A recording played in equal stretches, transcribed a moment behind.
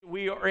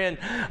We are in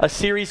a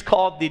series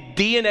called The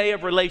DNA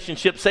of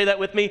Relationships. Say that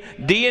with me.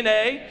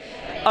 DNA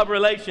of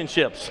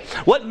relationships.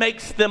 What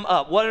makes them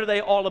up? What are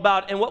they all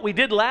about? And what we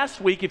did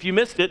last week, if you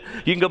missed it,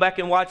 you can go back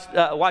and watch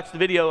the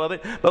video of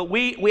it. But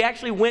we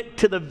actually went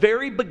to the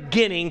very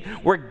beginning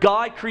where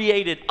God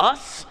created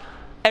us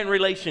and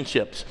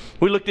relationships.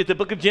 We looked at the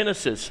book of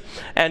Genesis,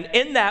 and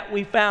in that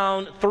we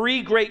found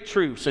three great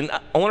truths, and I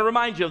want to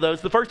remind you of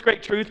those. The first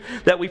great truth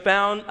that we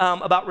found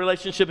about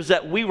relationship is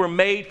that we were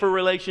made for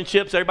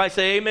relationships. Everybody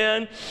say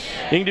amen.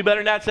 You can do better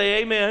than that.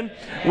 Say amen.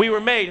 We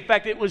were made. In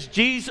fact, it was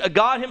Jesus,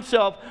 God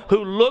himself,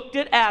 who looked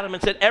at Adam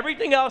and said,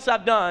 everything else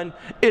I've done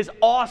is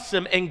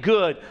awesome and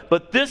good,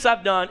 but this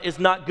I've done is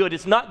not good.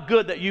 It's not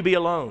good that you be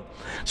alone.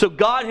 So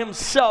God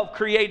himself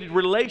created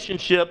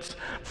relationships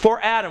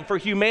for Adam, for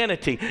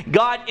humanity.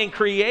 God, in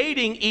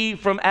creating Eve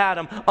from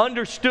Adam,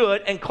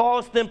 understood and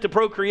caused them to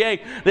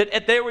procreate,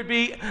 that there would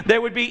be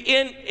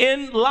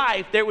in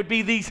life, there would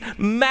be these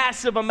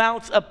massive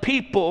amounts of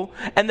people,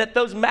 and that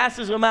those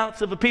massive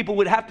amounts of people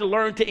would have to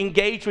learn to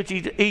engage with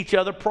each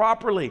other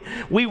properly.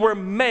 We were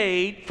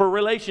made for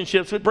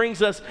relationships. It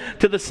brings us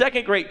to the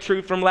second great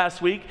truth from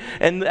last week,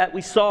 and that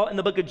we saw in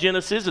the book of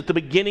Genesis at the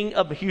beginning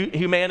of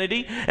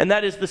humanity, and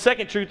that is the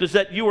second truth is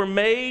that you were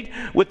made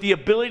with the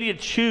ability to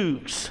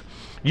choose.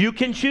 You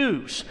can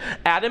choose.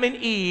 Adam and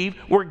Eve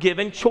were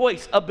given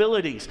choice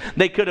abilities.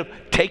 They could have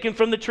taken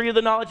from the tree of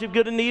the knowledge of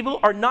good and evil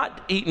or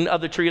not eaten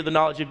of the tree of the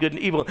knowledge of good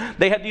and evil.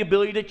 They had the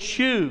ability to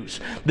choose.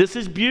 This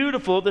is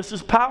beautiful. This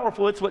is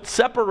powerful. It's what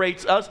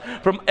separates us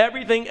from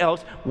everything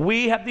else.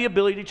 We have the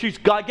ability to choose.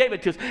 God gave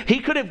it to us. He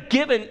could have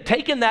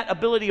taken that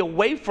ability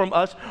away from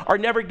us or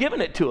never given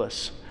it to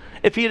us.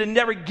 If he had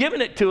never given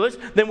it to us,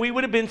 then we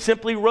would have been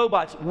simply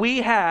robots.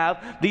 We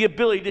have the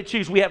ability to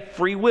choose. We have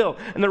free will.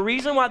 And the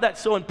reason why that's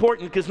so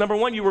important, because number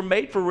one, you were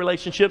made for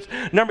relationships.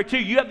 Number two,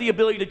 you have the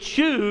ability to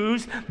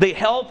choose the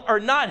health or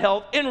not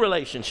health in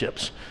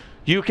relationships.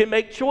 You can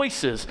make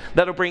choices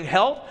that'll bring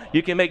health.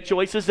 You can make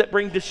choices that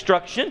bring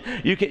destruction.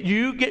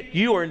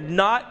 You are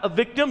not a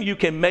victim. You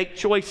can make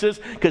choices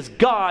because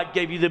God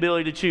gave you the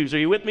ability to choose. Are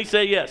you with me?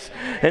 Say yes.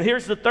 And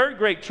here's the third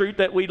great truth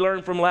that we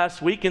learned from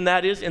last week, and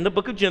that is in the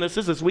book of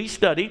Genesis as we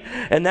studied,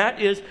 and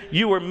that is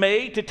you were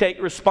made to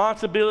take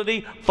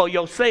responsibility for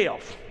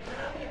yourself.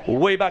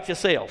 What about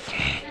yourself?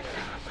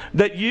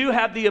 That you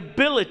have the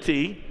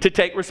ability to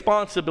take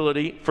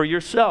responsibility for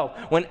yourself.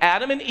 When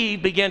Adam and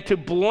Eve began to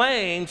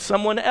blame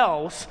someone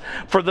else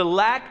for the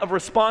lack of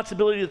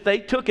responsibility that they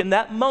took in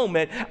that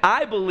moment,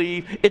 I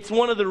believe it's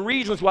one of the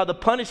reasons why the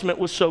punishment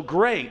was so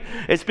great.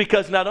 It's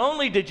because not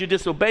only did you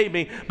disobey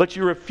me, but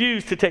you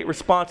refused to take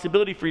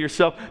responsibility for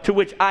yourself, to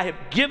which I have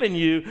given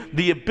you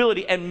the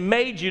ability and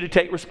made you to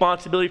take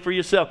responsibility for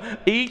yourself.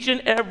 Each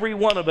and every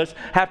one of us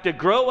have to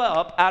grow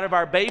up out of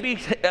our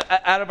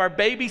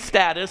baby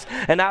status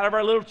and out of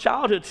our little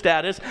childhood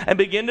status and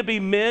begin to be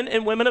men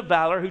and women of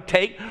valor who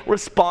take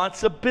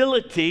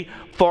responsibility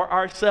for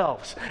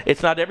ourselves.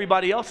 It's not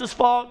everybody else's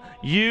fault.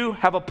 You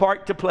have a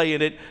part to play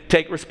in it.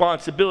 Take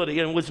responsibility.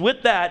 And it was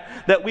with that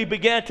we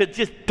began to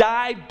just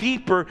dive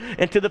deeper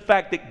into the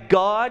fact that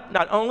God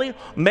not only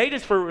made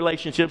us for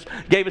relationships,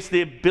 gave us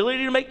the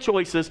ability to make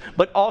choices,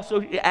 but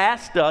also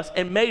asked us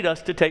and made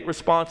us to take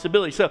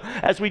responsibility. So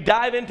as we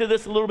dive into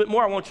this a little bit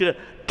more, I want you to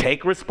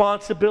take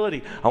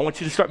responsibility. I want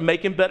you to start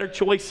making better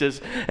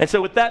choices. And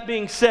so with that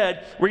being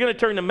said, we're going to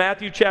turn to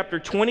Matthew chapter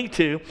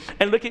 22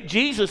 and look at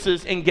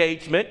Jesus'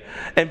 engagement.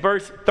 And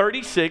verse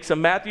 36 of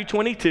Matthew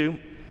 22,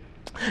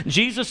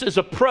 Jesus is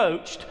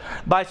approached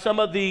by some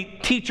of the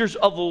teachers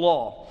of the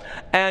law.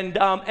 And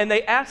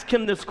they ask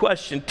him this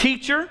question,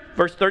 Teacher,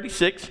 verse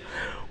 36,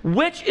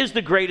 which is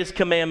the greatest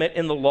commandment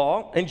in the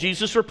law? And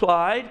Jesus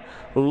replied,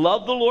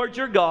 love the Lord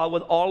your God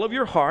with all of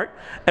your heart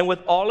and with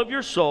all of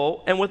your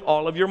soul and with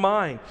all of your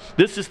mind.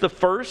 This is the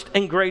first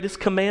and greatest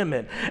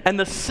commandment. And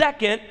the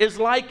second is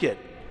like it,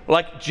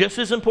 like just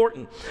as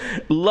important.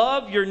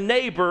 Love your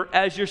neighbor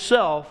as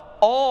yourself.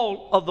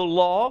 All of the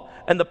law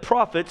and the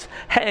prophets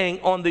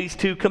hang on these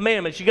two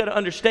commandments. You got to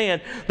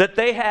understand that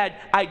they had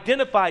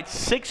identified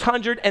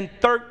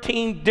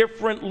 613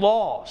 different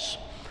laws.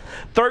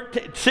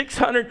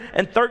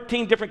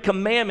 613 different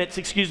commandments,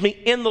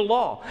 in the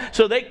law.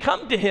 So they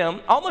come to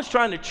him, almost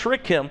trying to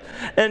trick him.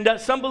 And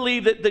some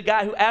believe that the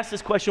guy who asked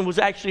this question was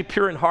actually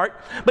pure in heart.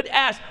 But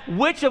asked,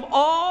 which of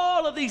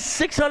all of these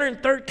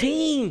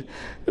 613,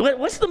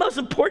 what's the most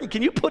important?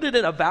 Can you put it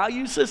in a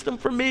value system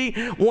for me?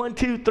 1,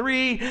 2,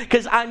 3.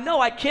 Because I know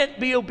I can't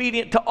be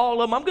obedient to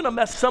all of them. I'm going to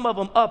mess some of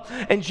them up.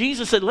 And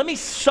Jesus said, let me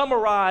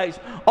summarize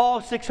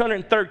all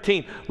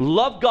 613.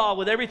 Love God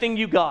with everything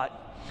you got.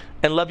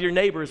 And love your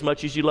neighbor as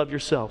much as you love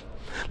yourself.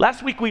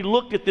 Last week we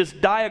looked at this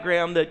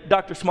diagram that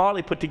Dr.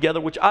 Smalley put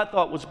together, which I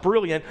thought was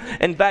brilliant.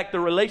 In fact,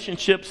 the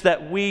relationships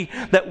that we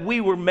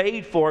were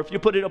made for, if you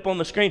put it up on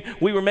the screen,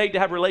 we were made to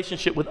have a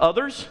relationship with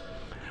others.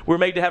 We were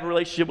made to have a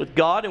relationship with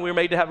God, and we were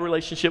made to have a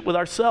relationship with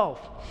ourselves.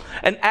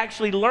 And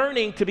actually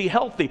learning to be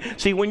healthy.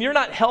 See, when you're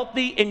not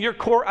healthy in your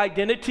core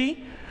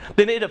identity,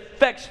 then it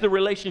affects the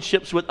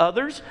relationships with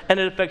others and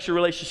it affects your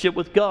relationship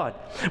with God.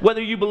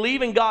 Whether you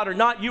believe in God or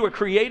not, you are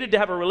created to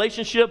have a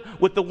relationship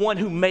with the one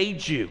who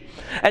made you.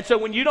 And so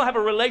when you don't have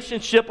a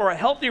relationship or a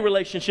healthy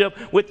relationship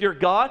with your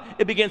God,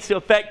 it begins to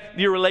affect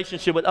your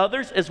relationship with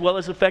others as well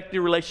as affect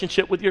your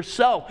relationship with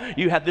yourself.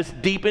 You have this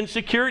deep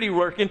insecurity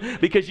working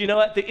because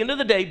at the end of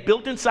the day,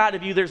 built inside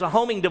of you, there's a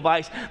homing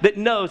device that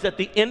knows at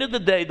the end of the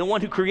day, the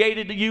one who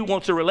created you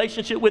wants a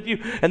relationship with you,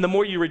 and the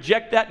more you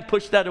reject that and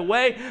push that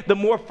away, the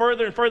more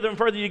further and further and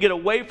further you get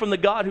away from the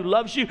God who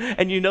loves you,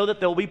 and you know that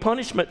there will be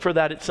punishment for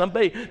that at some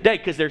day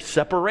because there's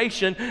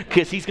separation,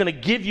 because he's going to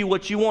give you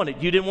what you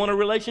wanted. You didn't want a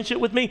relationship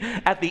with me?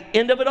 At the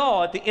end of it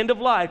all, at the end of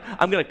life,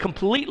 I'm going to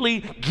completely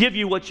give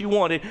you what you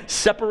wanted,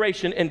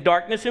 separation and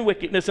darkness and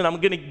wickedness, and I'm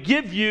going to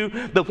give you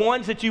the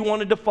ones that you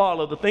wanted to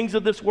follow, the things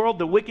of this world,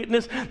 the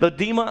wickedness, the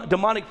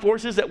demonic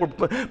forces that were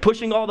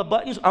pushing all the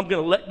buttons. I'm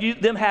going to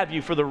let them have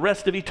you for the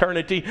rest of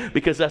eternity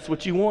because that's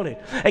what you wanted.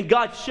 And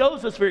God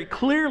shows us very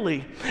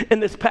clearly in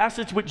this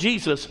passage with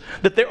Jesus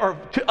that there are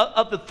two,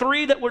 of the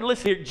three that we're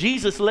listed here,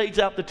 Jesus lays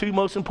out the two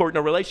most important: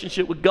 a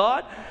relationship with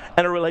God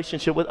and a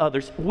relationship with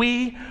others.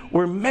 We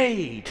were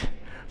made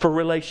for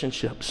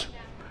relationships.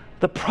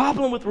 The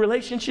problem with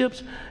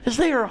relationships is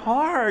they are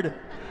hard.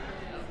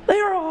 They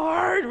are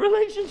hard.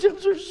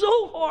 Relationships are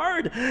so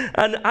hard.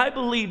 And I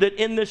believe that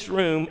in this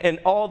room and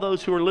all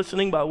those who are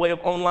listening by way of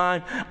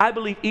online, I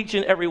believe each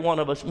and every one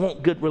of us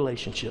want good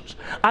relationships.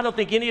 I don't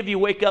think any of you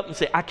wake up and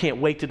say, I can't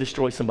wait to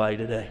destroy somebody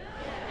today.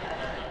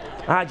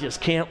 I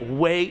just can't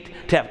wait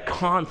to have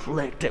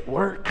conflict at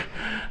work.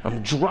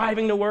 I'm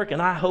driving to work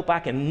and I hope I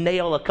can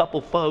nail a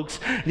couple folks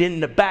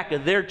in the back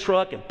of their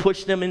truck and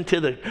push them into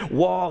the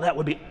wall. That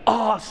would be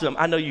awesome.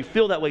 I know you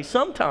feel that way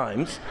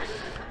sometimes,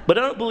 but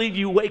I don't believe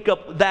you wake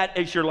up that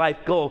as your life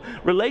goal.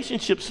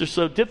 Relationships are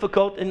so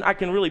difficult, and I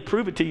can really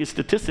prove it to you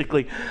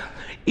statistically.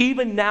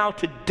 Even now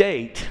to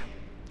date,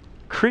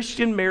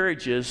 Christian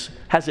marriages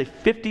has a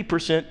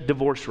 50%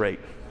 divorce rate.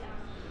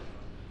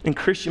 In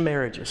Christian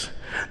marriages.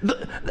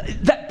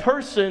 That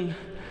person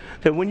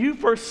that when you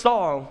first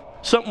saw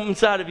something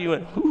inside of you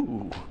went,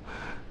 ooh,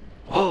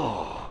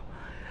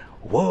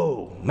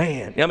 whoa,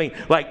 man. I mean,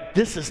 like,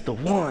 this is the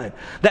one.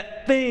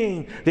 That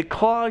thing that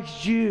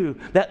caused you,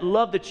 that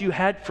love that you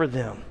had for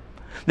them,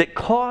 that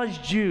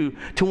caused you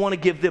to want to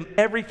give them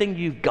everything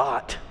you've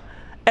got,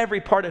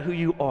 every part of who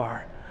you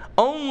are.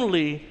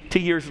 Only 2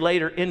 years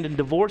later end in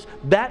divorce.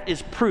 That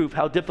is proof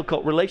how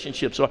difficult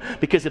relationships are.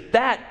 Because if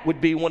that would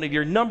be one of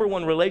your number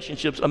one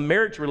relationships, a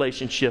marriage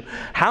relationship,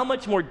 how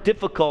much more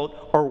difficult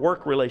are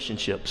work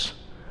relationships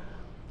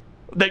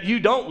that you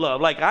don't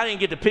love? Like, I didn't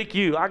get to pick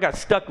you. I got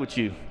stuck with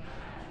you.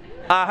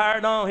 I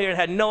hired on here and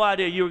had no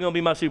idea you were going to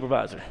be my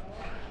supervisor.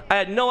 I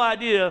had no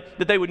idea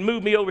that they would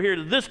move me over here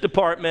to this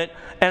department,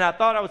 and I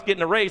thought I was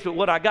getting a raise, but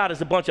what I got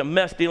is a bunch of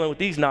mess dealing with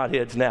these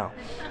knotheads now.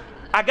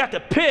 I got to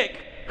pick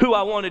who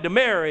I wanted to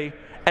marry,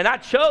 and I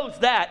chose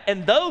that,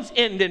 and those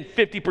end in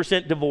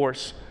 50%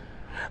 divorce.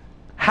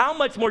 How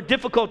much more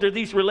difficult are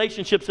these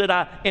relationships that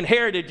I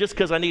inherited just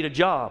because I need a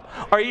job?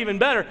 Or even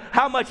better,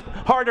 how much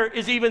harder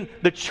is even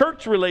the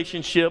church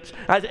relationships?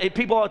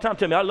 People all the time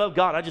tell me, I love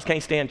God, I just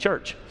can't stand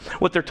church.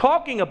 What they're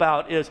talking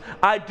about is,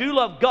 I do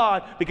love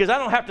God because I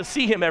don't have to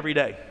see him every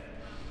day.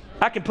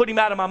 I can put him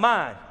out of my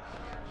mind.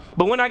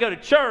 But when I go to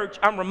church,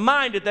 I'm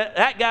reminded that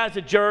that guy's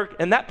a jerk,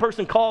 and that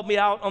person called me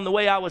out on the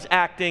way I was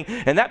acting,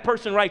 and that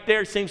person right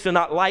there seems to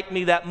not like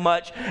me that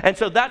much. And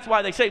so that's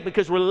why they say,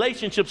 because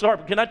relationships are.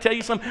 But can I tell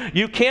you something?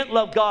 You can't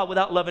love God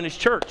without loving his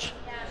church.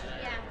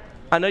 Yeah.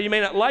 I know you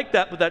may not like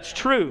that, but that's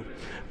true.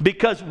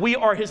 Because we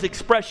are his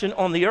expression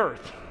on the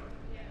earth.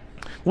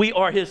 We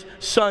are his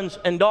sons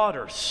and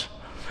daughters.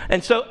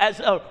 And so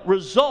as a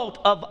result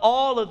of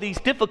all of these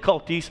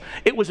difficulties,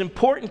 it was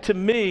important to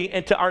me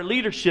and to our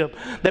leadership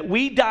that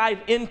we dive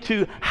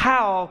into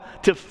how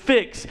to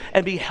fix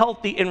and be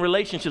healthy in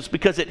relationships.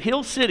 Because at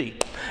Hill City,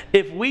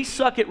 if we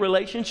suck at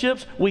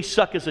relationships, we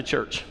suck as a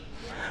church.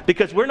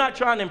 Because we're not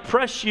trying to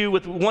impress you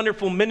with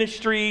wonderful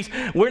ministries.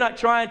 We're not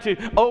trying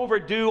to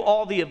overdo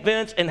all the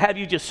events and have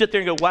you just sit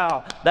there and go,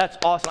 wow, that's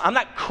awesome. I'm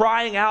not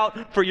crying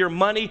out for your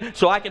money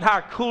so I can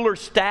hire cooler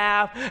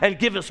staff and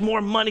give us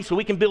more money so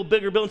we can build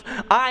bigger buildings.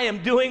 I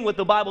am doing what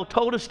the Bible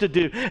told us to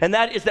do, and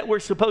that is that we're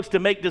supposed to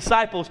make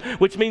disciples,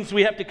 which means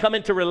we have to come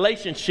into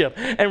relationship.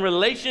 And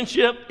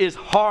relationship is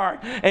hard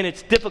and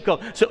it's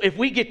difficult. So if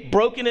we get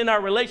broken in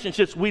our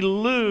relationships, we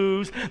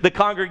lose the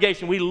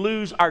congregation. We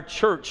lose our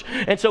church.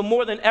 And so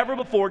more than ever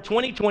before,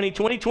 2020,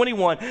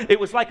 2021, it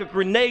was like a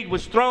grenade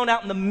was thrown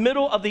out in the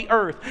middle of the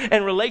earth,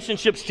 and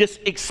relationships just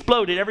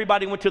exploded.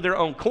 Everybody went to their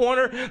own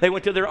corner. They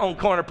went to their own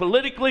corner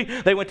politically.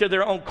 They went to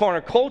their own corner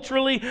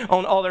culturally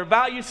on all their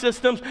value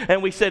systems.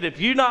 And we said,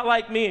 if you're not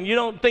like me and you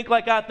don't think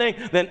like I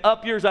think, then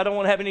up yours, I don't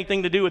want to have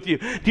anything to do with you.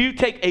 Do you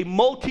take a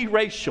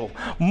multiracial,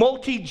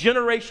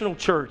 multi-generational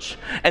church,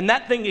 and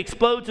that thing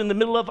explodes in the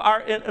middle of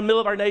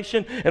our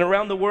nation and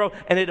around the world,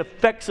 and it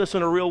affects us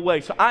in a real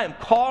way. So I am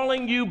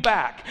calling you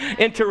back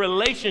into into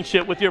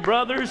relationship with your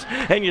brothers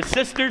and your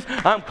sisters.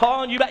 I'm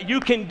calling you back.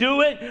 You can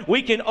do it.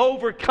 We can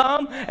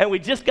overcome. And we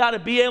just got to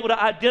be able to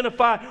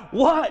identify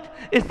what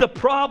is the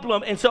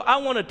problem. And so I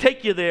want to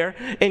take you there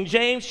in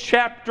James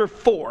chapter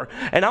 4.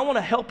 And I want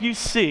to help you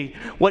see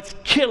what's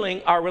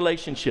killing our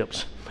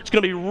relationships. It's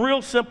going to be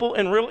real simple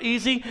and real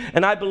easy,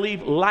 and I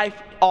believe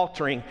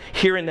life-altering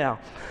here and now.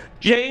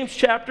 James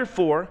chapter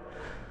 4,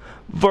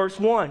 verse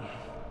 1.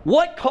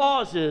 What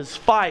causes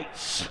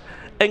fights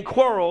and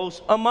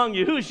quarrels among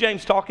you? Who is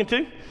James talking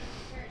to?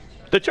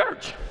 The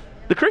church,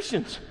 the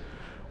Christians.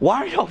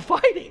 Why are y'all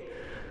fighting?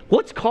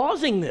 What's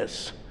causing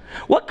this?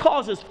 What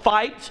causes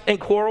fights and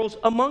quarrels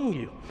among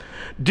you?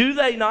 Do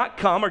they not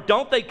come, or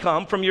don't they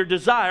come from your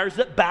desires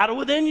that battle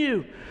within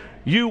you?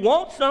 You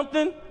want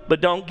something,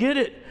 but don't get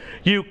it.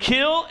 You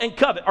kill and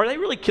covet. Are they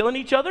really killing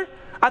each other?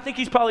 I think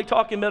he's probably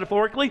talking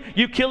metaphorically.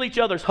 You kill each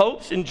other's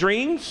hopes and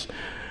dreams.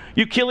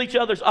 You kill each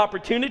other's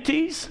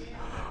opportunities.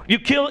 You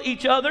kill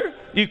each other.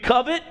 You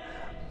covet.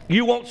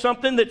 You want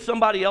something that's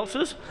somebody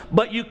else's,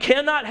 but you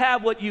cannot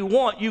have what you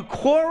want. You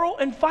quarrel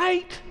and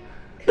fight.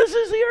 This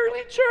is the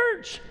early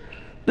church.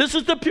 This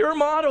is the pure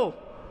model.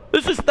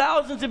 This is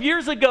thousands of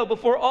years ago,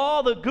 before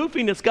all the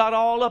goofiness got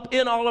all up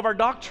in all of our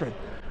doctrine.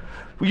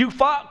 You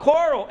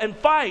quarrel and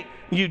fight.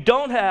 You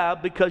don't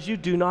have because you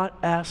do not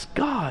ask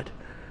God.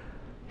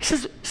 He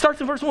says,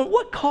 starts in verse 1,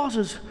 what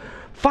causes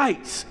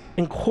fights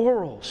and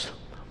quarrels?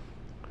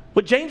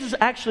 What James is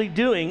actually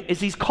doing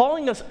is he's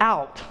calling us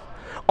out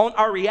on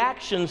our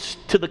reactions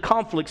to the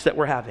conflicts that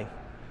we're having.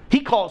 He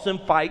calls them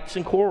fights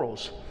and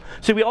quarrels.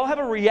 See, we all have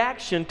a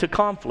reaction to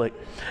conflict.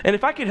 And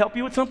if I could help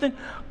you with something,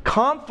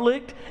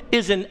 conflict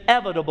is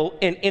inevitable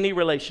in any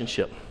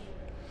relationship.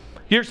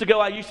 Years ago,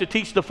 I used to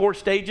teach the 4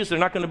 stages. They're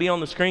not going to be on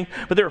the screen,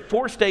 but there are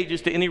 4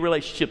 stages to any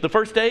relationship. The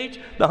first stage,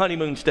 the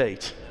honeymoon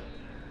stage.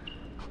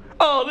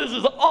 Oh, this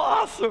is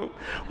awesome.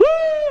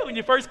 Woo! When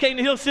you first came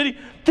to Hill City,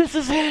 this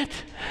is it.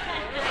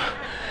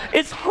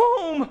 It's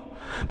home.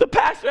 The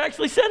pastor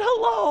actually said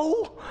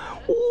hello.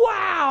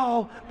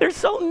 Wow, they're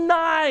so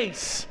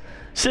nice.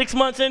 6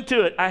 months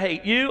into it, I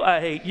hate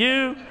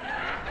you,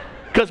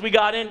 because we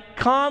got in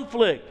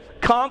conflict.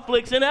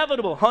 Conflict's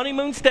inevitable.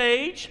 Honeymoon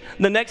stage.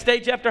 The next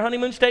stage after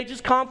honeymoon stage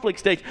is conflict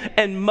stage.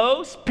 And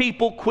most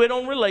people quit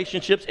on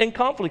relationships in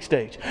conflict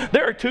stage.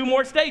 There are 2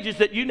 more stages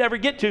that you never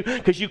get to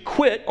because you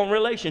quit on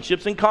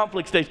relationships in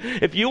conflict stage.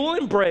 If you will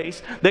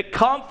embrace that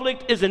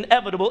conflict is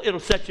inevitable, it'll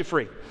set you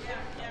free.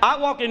 I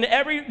walk into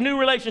every new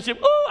relationship.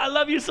 Oh, I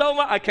love you so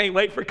much. I can't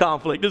wait for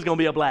conflict. This is going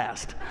to be a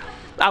blast.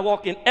 I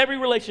walk in every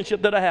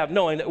relationship that I have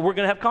knowing that we're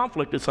going to have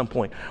conflict at some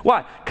point.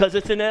 Why? Because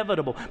it's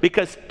inevitable.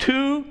 Because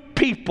 2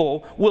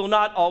 people will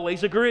not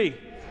always agree.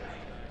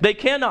 They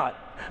cannot.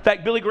 In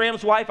fact, Billy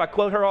Graham's wife, I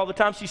quote her all the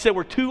time, she said,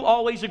 where 2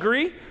 always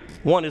agree,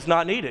 1 is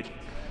not needed.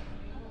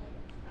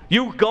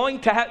 You're going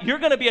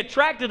to be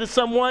attracted to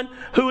someone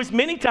who is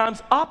many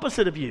times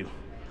opposite of you,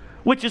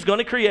 which is going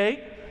to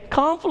create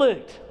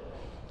conflict.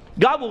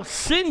 God will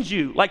send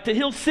you, like to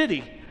Hill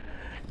City,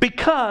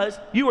 because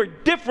you are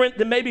different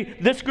than maybe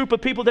this group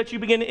of people that you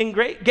begin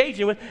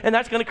engaging with, and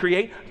that's going to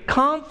create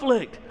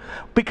conflict.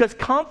 Because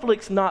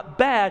conflict's not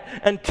bad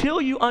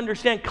until you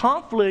understand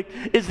conflict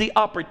is the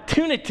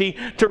opportunity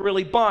to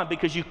really bond,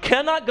 because you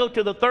cannot go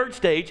to the 3rd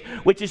stage,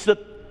 which is the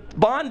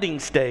bonding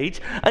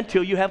stage,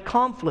 until you have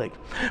conflict.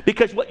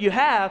 Because what you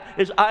have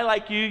is I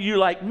like you, you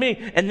like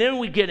me, and then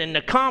we get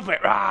into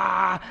conflict.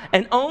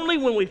 And only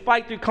when we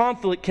fight through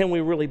conflict can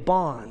we really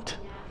bond.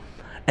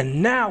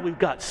 And now we've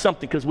got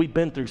something because we've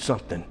been through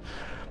something.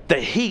 The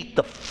heat,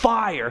 the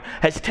fire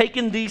has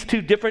taken these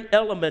 2 different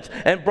elements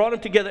and brought them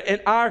together.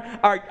 And our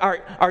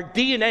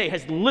DNA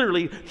has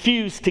literally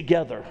fused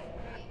together.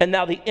 And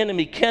now the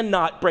enemy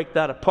cannot break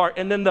that apart.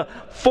 And then the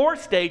 4th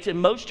stage, and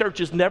most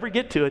churches never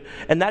get to it,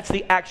 and that's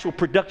the actual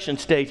production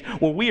stage,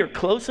 where we are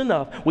close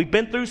enough, we've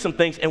been through some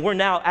things, and we're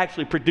now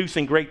actually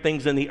producing great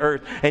things in the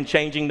earth and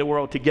changing the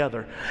world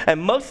together. And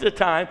most of the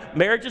time,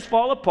 marriages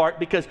fall apart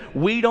because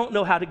we don't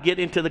know how to get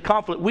into the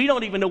conflict. We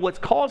don't even know what's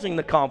causing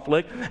the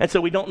conflict, and so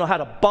we don't know how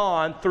to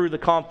bond through the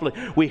conflict.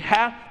 We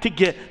have to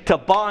get to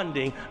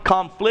bonding.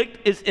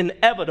 Conflict is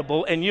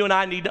inevitable, and you and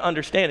I need to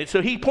understand it.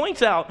 So he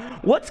points out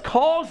what's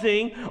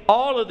causing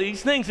all of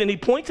these things, and he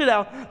pointed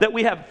out that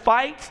we have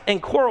fights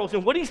and quarrels,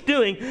 and what he's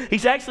doing,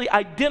 he's actually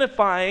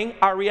identifying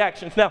our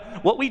reactions. Now,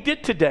 what we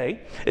did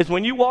today is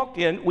when you walked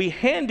in, we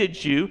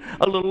handed you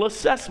a little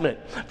assessment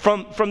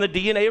from the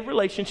DNA of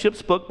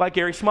Relationships book by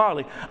Gary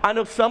Smalley. I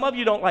know some of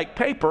you don't like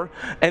paper,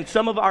 and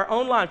some of our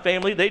online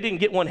family, they didn't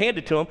get one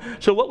handed to them,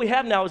 so what we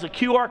have now is a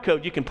QR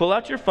code. You can pull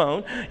out your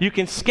phone, you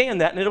can scan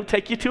that, and it'll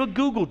take you to a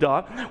Google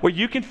Doc where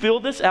you can fill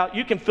this out.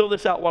 You can fill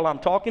this out while I'm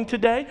talking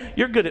today.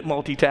 You're good at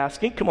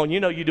multitasking. Come on, you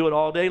know you do it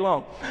all day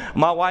long.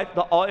 My wife,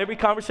 every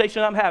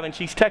conversation I'm having,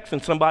 she's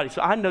texting somebody,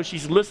 so I know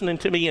she's listening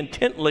to me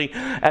intently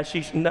as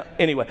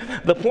anyway,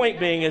 the point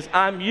being is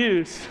I'm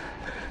used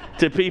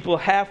to people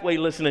halfway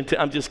listening to,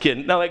 I'm just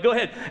kidding. No, go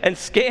ahead and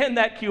scan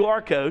that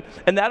QR code,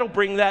 and that'll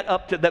bring that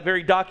up to that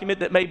very document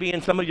that may be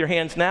in some of your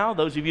hands now,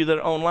 those of you that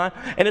are online.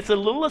 And it's a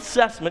little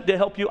assessment to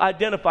help you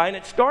identify, and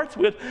it starts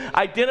with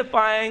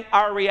identifying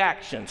our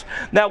reactions.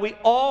 Now, we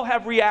all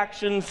have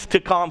reactions to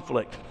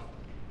conflict.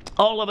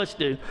 All of us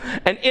do.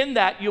 And in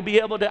that, you'll be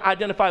able to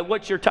identify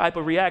what's your type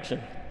of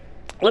reaction.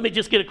 Let me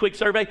just get a quick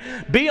survey.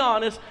 Be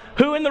honest.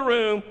 Who in the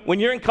room, when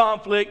you're in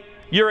conflict,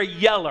 you're a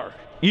yeller?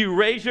 You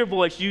raise your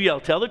voice, you yell.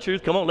 Tell the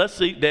truth. Come on, let's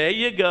see. There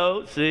you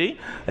go. See?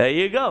 There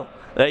you go.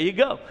 There you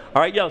go.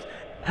 All right, yells.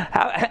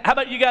 How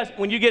about you guys,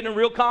 when you get in a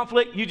real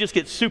conflict, you just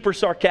get super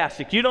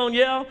sarcastic. You don't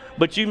yell,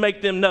 but you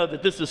make them know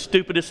that this is the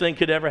stupidest thing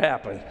could ever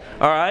happen.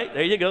 All right?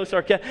 There you go,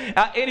 sarcastic.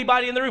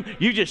 Anybody in the room,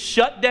 you just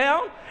shut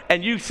down.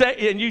 And you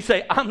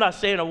say, I'm not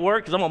saying a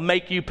word because I'm going to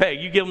make you pay.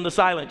 You give them the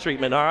silent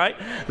treatment, all right?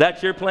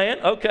 That's your plan?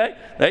 Okay,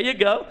 there you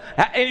go.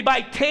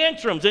 Anybody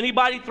tantrums?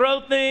 Anybody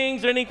throw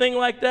things or anything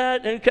like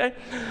that? Okay.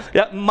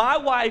 Yeah, my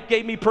wife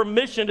gave me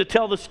permission to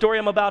tell the story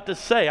I'm about to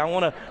say. I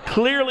want to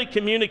clearly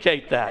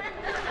communicate that.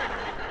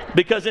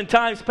 Because in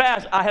times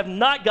past, I have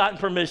not gotten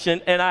permission,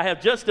 and I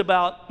have just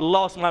about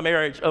lost my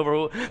marriage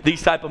over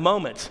these type of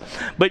moments.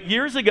 But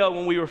years ago,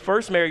 when we were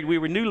first married, we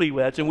were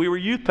newlyweds, and we were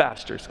youth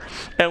pastors.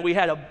 And we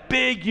had a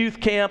big youth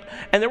camp,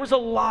 and there was a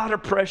lot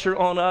of pressure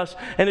on us.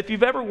 And if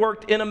you've ever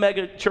worked in a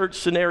mega church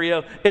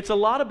scenario, it's a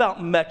lot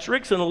about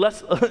metrics, and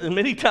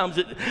many times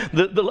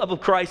the love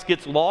of Christ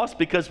gets lost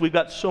because we've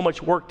got so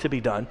much work to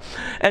be done.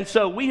 And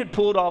so we had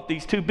pulled off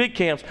these two big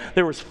camps.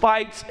 There was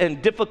fights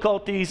and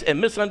difficulties and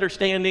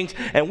misunderstandings,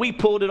 and we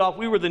pulled it off.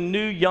 We were the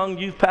new young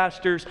youth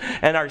pastors,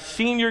 and our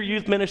senior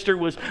youth minister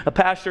was a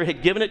pastor,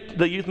 had given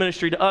the youth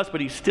ministry to us,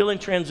 but he's still in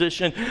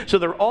transition. So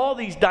there were all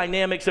these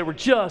dynamics that were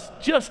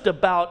just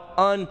about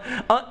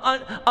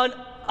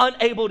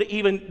unable to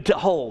even to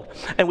hold.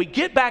 And we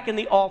get back in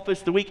the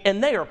office the week,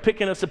 and they are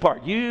picking us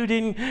apart. You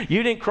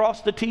didn't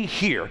cross the T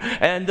here,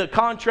 and the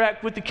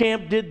contract with the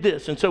camp did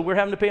this, and so we're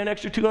having to pay an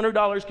extra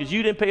 $200 because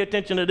you didn't pay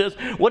attention to this.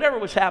 Whatever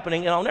was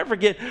happening, and I'll never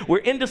forget, we're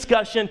in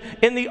discussion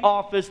in the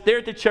office there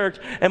at the church,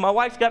 and my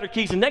wife's got her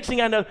keys, and next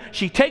thing I know,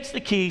 she takes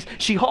the keys,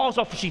 she hauls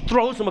off, and she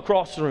throws them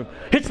across the room,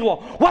 hits the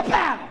wall,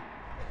 wha-pow!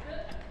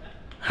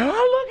 And I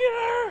look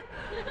at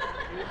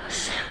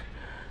her,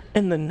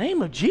 in the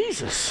name of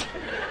Jesus.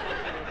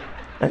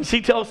 And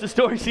she tells the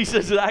story. She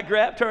says that I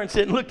grabbed her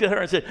and looked at her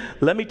and said,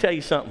 let me tell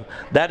you something.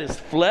 That is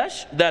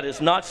flesh. That is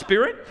not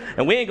spirit.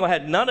 And we ain't going to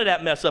have none of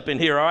that mess up in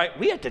here, all right?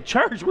 We at the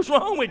church. What's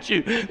wrong with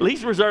you? At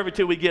least reserve it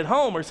till we get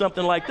home or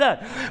something like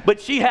that. But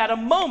she had a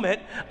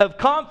moment of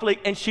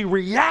conflict, and she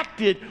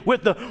reacted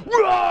with the,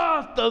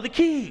 throw the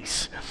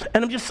keys.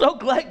 And I'm just so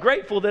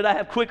grateful that I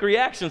have quick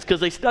reactions because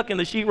they stuck in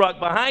the sheetrock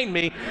behind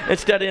me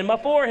instead of in my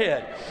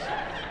forehead.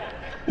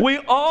 We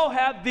all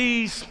have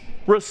these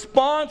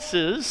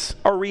responses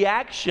or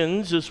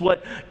reactions, is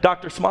what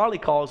Dr. Smiley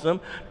calls them,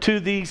 to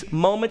these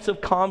moments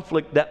of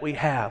conflict that we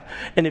have.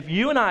 And if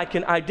you and I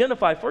can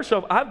identify, first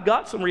off, I've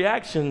got some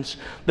reactions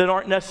that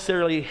aren't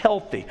necessarily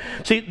healthy.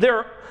 See,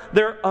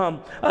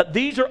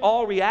 these are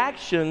all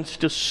reactions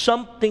to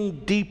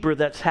something deeper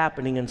that's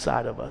happening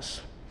inside of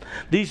us.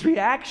 These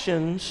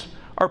reactions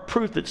are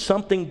proof that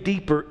something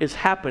deeper is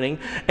happening.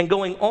 And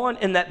going on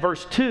in that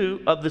verse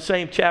 2 of the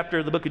same chapter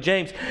of the book of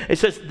James, it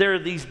says there are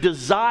these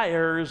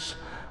desires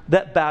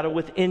that battle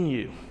within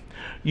you.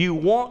 You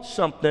want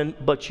something,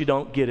 but you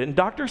don't get it. And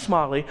Dr.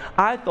 Smiley,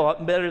 I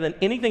thought, better than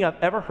anything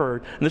I've ever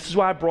heard, and this is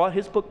why I brought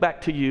his book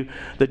back to you,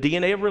 The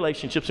DNA of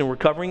Relationships, and we're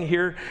covering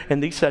here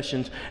in these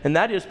sessions, and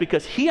that is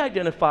because he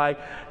identified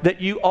that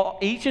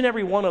each and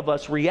every one of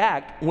us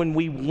react when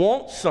we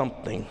want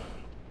something.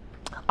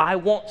 I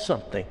want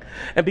something.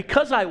 And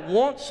because I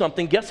want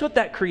something, guess what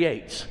that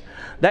creates?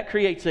 That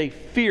creates a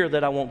fear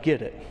that I won't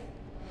get it.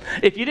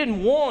 If you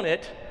didn't want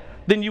it,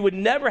 then you would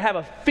never have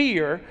a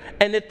fear.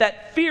 And if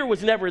that fear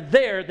was never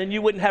there, then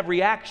you wouldn't have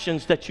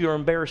reactions that you're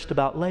embarrassed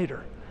about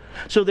later.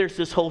 So there's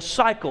this whole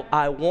cycle.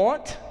 I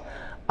want,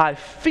 I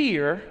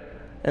fear,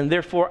 and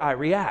therefore I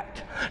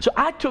react. So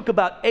I took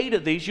about 8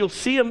 of these. You'll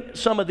see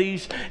some of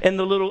these in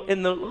the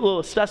little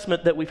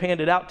assessment that we've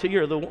handed out to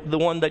you, or the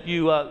one that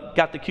you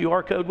got the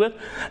QR code with.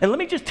 And let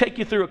me just take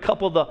you through a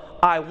couple of the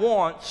I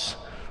wants,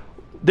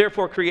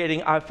 therefore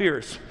creating I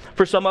fears.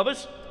 For some of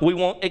us, we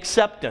want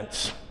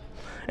acceptance.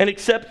 And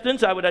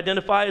acceptance, I would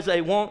identify as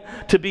a want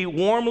to be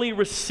warmly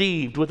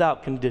received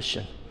without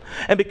condition.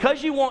 And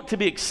because you want to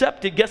be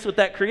accepted, guess what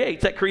that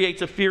creates? That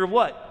creates a fear of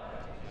what?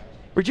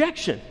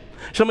 Rejection.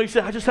 Somebody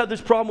said, I just have this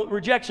problem with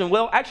rejection.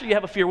 Well, actually, you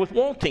have a fear with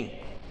wanting.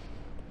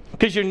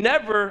 Because you're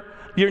never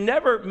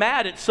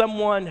mad at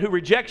someone who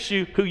rejects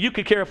you, who you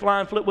could care a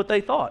flying flip what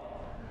they thought.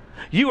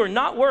 You are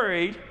not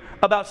worried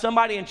about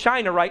somebody in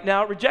China right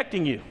now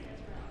rejecting you.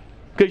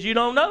 Because you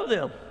don't know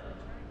them.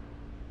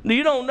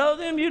 You don't know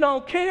them, you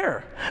don't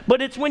care.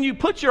 But it's when you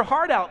put your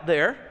heart out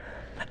there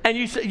and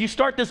you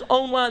start this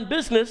online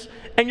business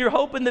and you're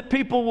hoping that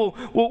people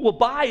will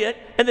buy it,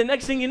 and the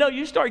next thing you know,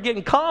 you start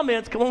getting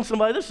comments, come on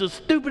somebody, this is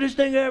the stupidest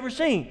thing I've ever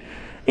seen.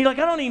 And you're like,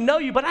 I don't even know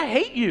you, but I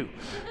hate you.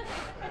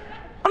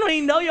 I don't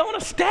even know you. I want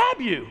to stab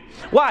you.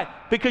 Why?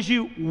 Because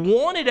you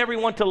wanted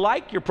everyone to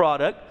like your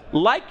product,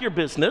 like your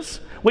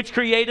business, which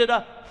created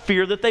a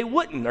fear that they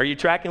wouldn't. Are you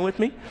tracking with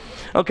me?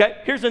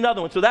 Okay, here's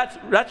another one. So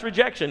that's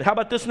rejection. How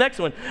about this next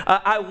one?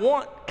 I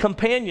want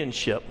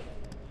companionship.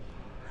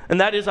 And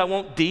that is, I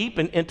want deep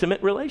and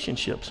intimate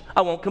relationships.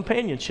 I want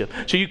companionship.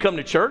 So you come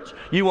to church,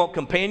 you want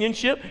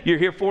companionship, you're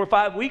here 4 or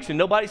 5 weeks and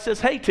nobody says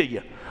hey to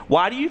you.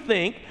 Why do you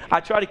think I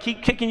try to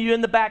keep kicking you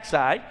in the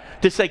backside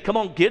to say, come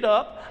on, get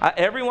up?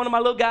 Every one of my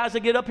little guys that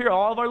get up here,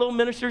 all of our little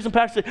ministers and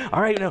pastors say,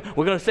 all right, now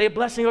we're going to say a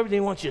blessing over you. He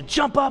wants you to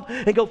jump up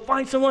and go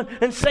find someone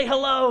and say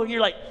hello. And you're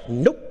like,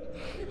 nope.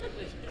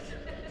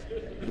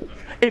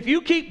 If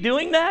you keep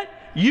doing that,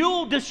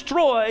 you'll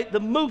destroy the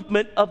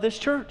movement of this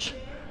church.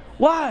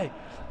 Why?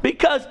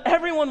 Because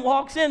everyone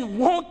walks in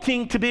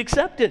wanting to be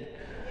accepted.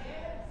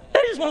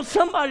 They just want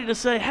somebody to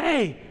say,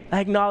 hey,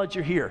 I acknowledge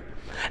you're here.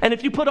 And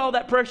if you put all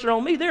that pressure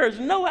on me, there is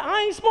no way,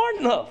 I ain't smart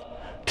enough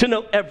to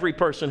know every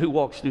person who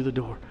walks through the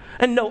door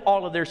and know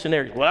all of their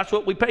scenarios. Well, that's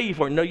what we pay you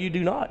for. No, you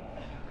do not.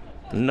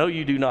 No,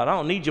 you do not. I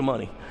don't need your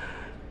money.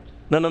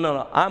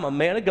 No. I'm a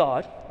man of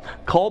God,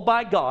 called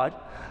by God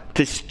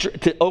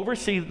to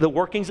oversee the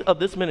workings of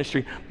this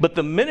ministry. But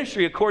the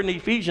ministry, according to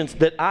Ephesians,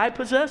 that I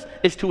possess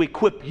is to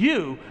equip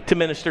you to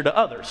minister to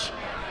others.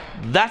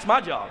 That's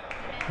my job.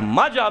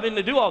 My job isn't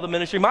to do all the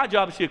ministry. My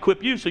job is to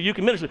equip you so you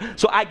can minister.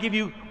 So I give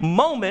you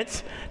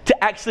moments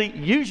to actually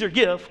use your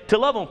gift to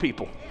love on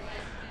people.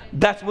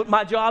 That's what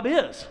my job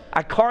is.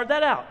 I carve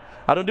that out.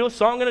 I don't do a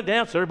song and a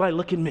dance. Everybody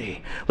look at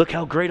me. Look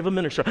how great of a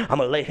minister. I'm going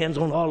to lay hands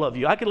on all of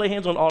you. I can lay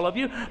hands on all of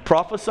you,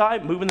 prophesy,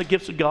 move in the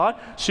gifts of God,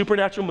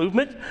 supernatural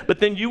movement. But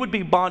then you would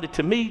be bonded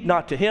to me,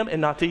 not to him, and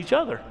not to each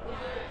other.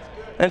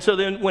 And so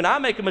then when I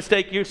make a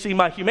mistake, you see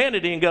my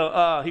humanity and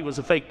go, he was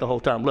a fake the whole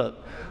time. Look,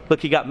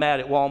 he got mad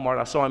at Walmart.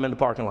 I saw him in the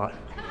parking lot.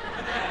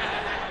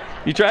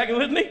 You tracking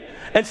with me?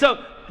 And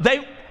so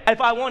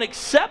if I want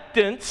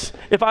acceptance,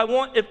 if I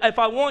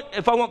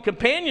want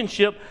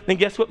companionship, then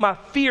guess what my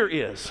fear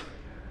is?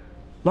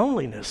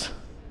 Loneliness.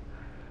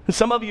 And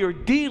some of you are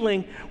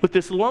dealing with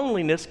this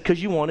loneliness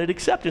because you wanted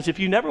acceptance. If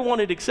you never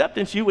wanted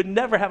acceptance, you would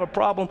never have a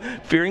problem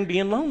fearing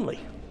being lonely.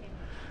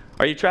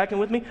 Are you tracking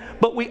with me?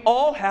 But we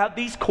all have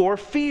these core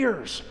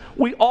fears.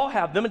 We all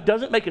have them. It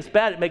doesn't make us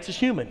bad. It makes us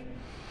human.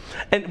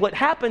 And what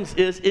happens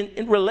is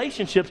in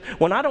relationships,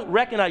 when I don't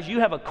recognize you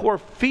have a core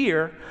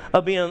fear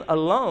of being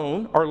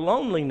alone or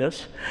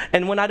loneliness,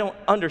 and when I don't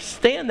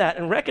understand that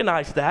and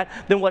recognize that,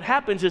 then what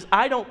happens is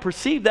I don't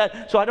perceive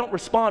that, so I don't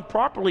respond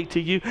properly to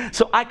you.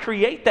 So I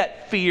create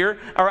that fear,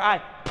 or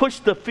I push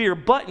the fear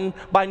button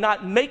by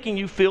not making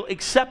you feel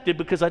accepted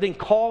because I didn't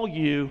call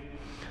you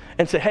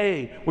and say,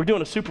 hey, we're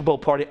doing a Super Bowl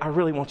party. I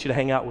really want you to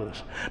hang out with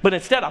us. But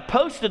instead, I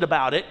posted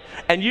about it,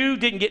 and you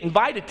didn't get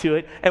invited to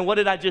it. And what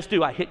did I just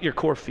do? I hit your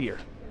core fear.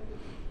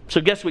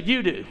 So guess what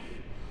you do?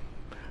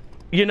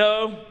 You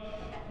know,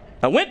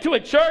 I went to a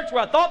church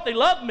where I thought they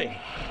loved me.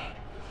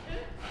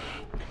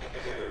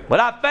 But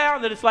I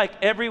found that it's like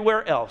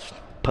everywhere else.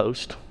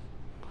 Post. It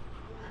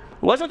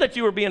wasn't that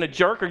you were being a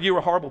jerk or you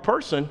were a horrible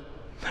person.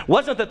 It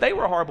wasn't that they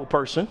were a horrible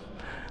person.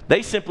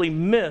 They simply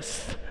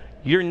missed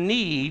your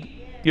need,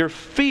 your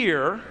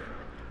fear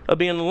of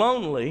being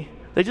lonely.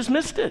 They just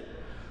missed it.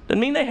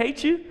 Doesn't mean they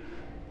hate you.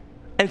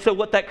 And so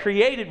what that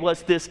created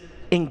was this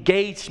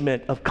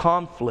engagement of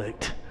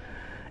conflict.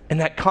 And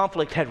that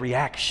conflict had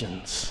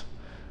reactions.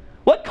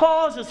 What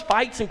causes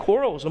fights and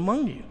quarrels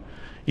among you?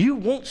 You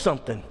want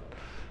something.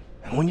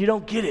 And when you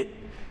don't get it,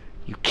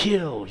 you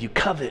kill, you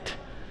covet.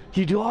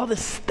 You do all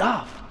this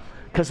stuff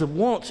because of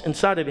wants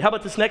inside of you. How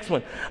about this next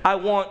one? I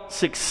want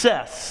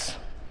success.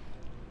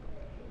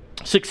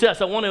 Success,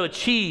 I want to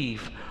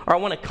achieve, or I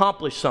want to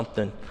accomplish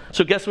something.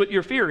 So guess what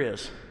your fear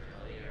is?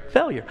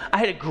 Failure. I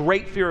had a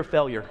great fear of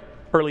failure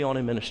early on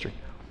in ministry.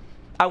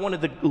 I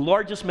wanted the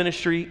largest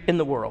ministry in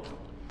the world.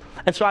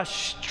 And so I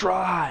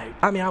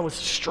was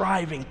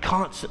striving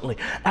constantly,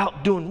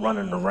 out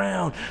running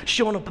around,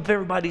 showing up at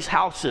everybody's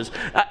houses,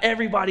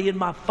 everybody in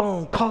my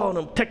phone, calling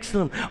them,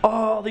 texting them,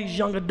 all these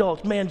young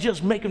adults, man,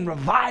 just making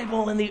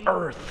revival in the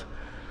earth.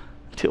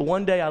 Till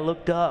one day I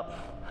looked up,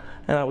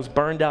 and I was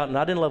burned out, and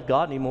I didn't love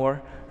God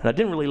anymore, and I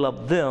didn't really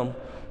love them.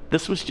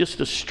 This was just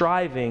a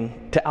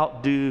striving to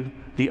outdo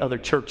the other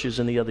churches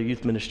and the other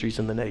youth ministries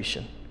in the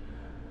nation.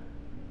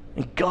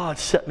 And God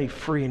set me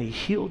free, and He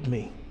healed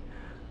me.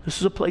 This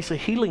is a place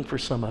of healing for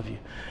some of you.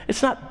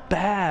 It's not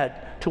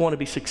bad to want to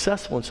be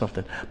successful in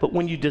something, but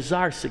when you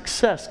desire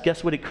success,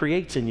 guess what it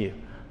creates in you?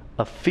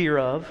 A fear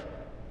of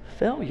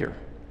failure.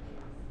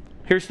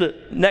 Here's the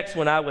next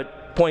one I would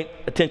point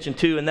attention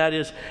to, and that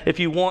is if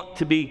you want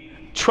to be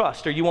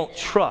trust, or you want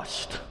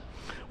trust,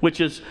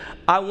 which is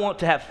I want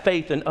to have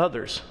faith in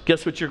others.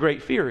 Guess what your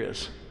great fear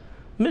is?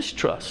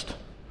 Mistrust.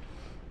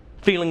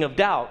 Feeling of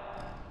doubt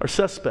or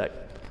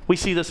suspect. We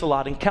see this a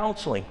lot in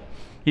counseling.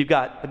 You've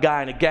got a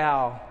guy and a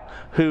gal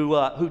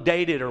who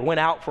dated or went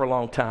out for a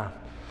long time.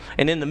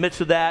 And in the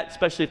midst of that,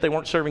 especially if they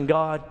weren't serving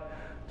God,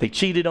 they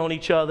cheated on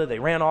each other, they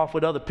ran off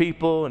with other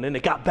people, and then they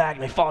got back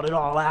and they fought it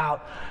all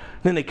out.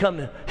 Then they come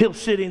to Hill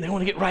City and they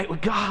want to get right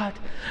with God.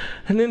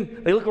 And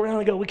then they look around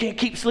and go, we can't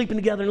keep sleeping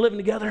together and living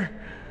together.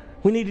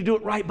 We need to do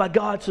it right by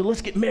God, so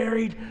let's get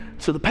married.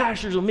 So the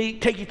pastors will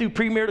meet, take you through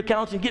premarital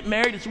counseling, get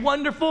married. It's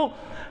wonderful.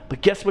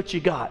 But guess what you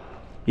got?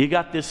 You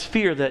got this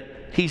fear that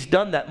he's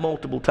done that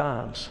multiple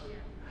times.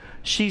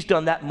 She's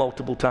done that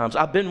multiple times.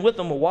 I've been with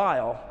them a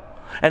while,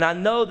 and I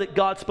know that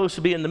God's supposed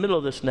to be in the middle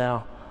of this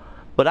now,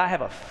 but I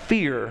have a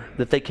fear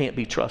that they can't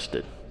be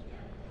trusted.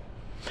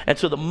 And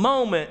so the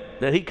moment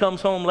that he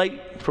comes home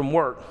late from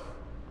work,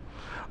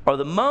 or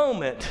the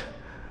moment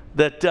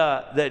that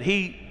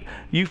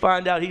you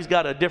find out he's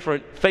got a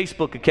different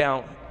Facebook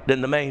account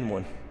than the main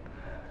one,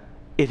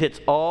 it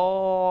hits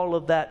all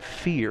of that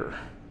fear.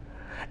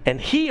 And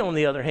he, on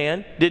the other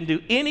hand, didn't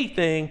do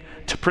anything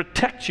to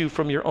protect you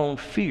from your own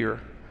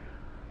fear.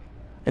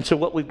 And so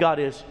what we've got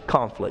is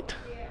conflict.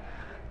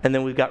 And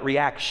then we've got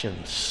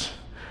reactions.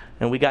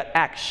 And we got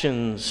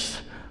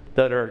actions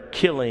that are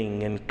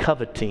killing and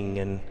coveting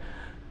and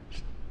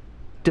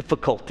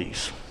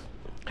difficulties.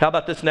 How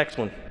about this next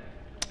one?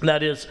 And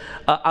that is,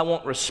 I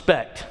want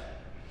respect.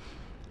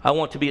 I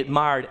want to be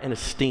admired and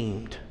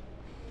esteemed.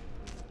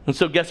 And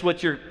so guess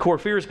what your core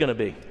fear is going to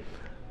be?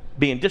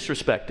 Being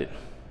disrespected.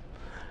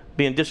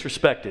 Being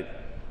disrespected.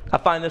 I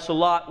find this a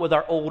lot with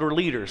our older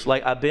leaders.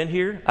 Like, I've been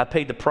here, I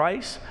paid the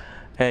price,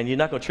 and you're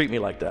not going to treat me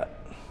like that.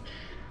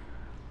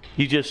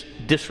 You just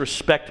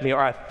disrespect me,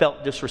 or I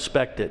felt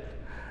disrespected.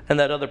 And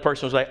that other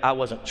person was like, I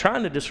wasn't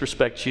trying to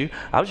disrespect you.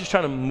 I was just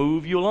trying to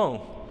move you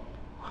along.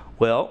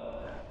 Well,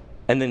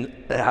 and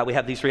then we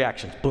have these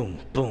reactions. Boom,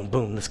 boom,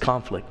 boom, this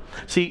conflict.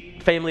 See,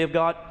 family of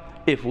God,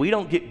 if we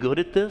don't get good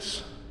at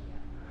this,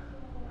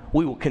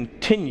 we will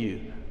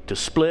continue to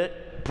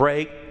split,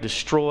 break,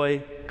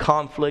 destroy,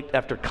 conflict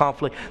after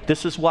conflict.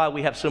 This is why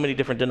we have so many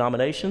different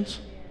denominations.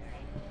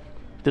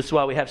 This is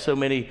why we have so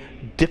many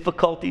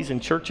difficulties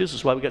in churches. This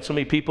is why we got so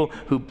many people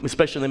who,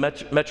 especially in the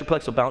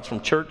Metroplex, will bounce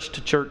from church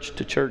to church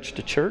to church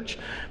to church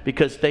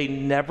because they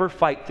never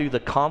fight through the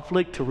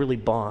conflict to really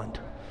bond.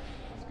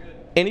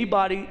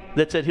 Anybody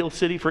that's at Hill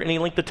City for any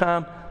length of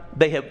time,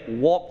 they have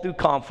walked through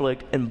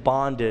conflict and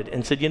bonded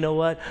and said, you know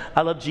what?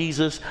 I love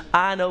Jesus.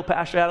 I know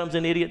Pastor Adam's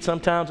an idiot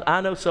sometimes. I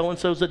know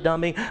so-and-so's a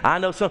dummy. I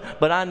know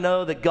but I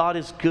know that God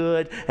is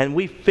good and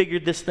we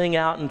figured this thing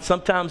out. And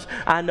sometimes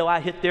I know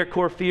I hit their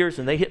core fears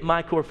and they hit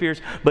my core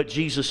fears, but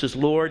Jesus is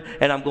Lord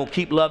and I'm going to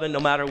keep loving no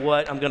matter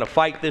what. I'm going to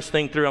fight this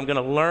thing through. I'm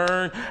going to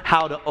learn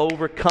how to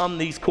overcome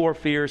these core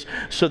fears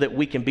so that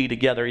we can be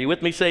together. Are you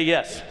with me? Say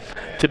yes.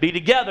 To be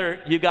together,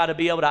 you got to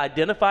be able to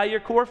identify your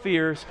core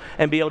fears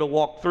and be able to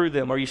walk through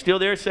them. Are you still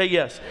there? Say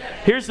yes.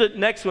 Here's the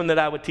next one that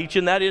I would teach you,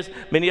 and that is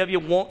many of you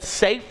want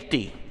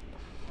safety.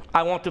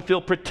 I want to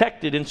feel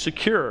protected and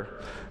secure.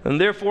 And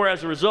therefore,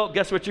 as a result,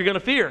 guess what you're going to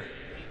fear?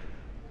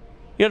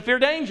 You're going to fear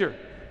danger.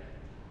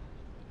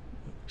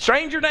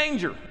 Stranger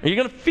danger. You're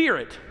going to fear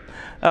it.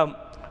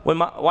 When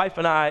my wife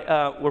and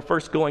I were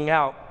first going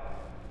out,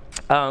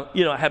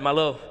 I had my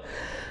little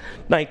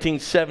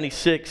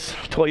 1976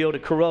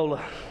 Toyota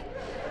Corolla,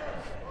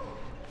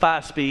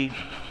 5-speed.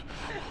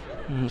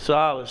 So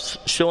I was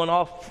showing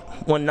off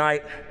one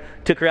night,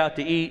 took her out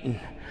to eat, and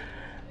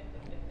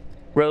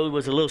road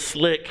was a little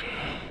slick.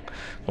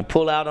 I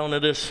pull out onto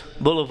this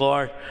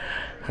boulevard,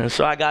 and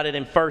so I got it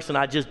in first, and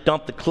I just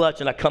dumped the clutch,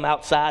 and I come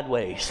out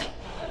sideways.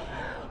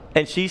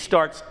 And she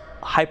starts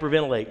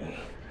hyperventilating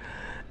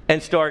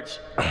and starts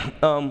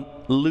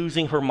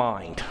losing her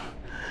mind.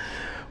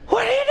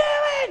 What are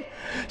you doing?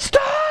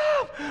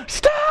 Stop!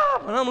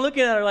 Stop! And I'm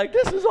looking at her like,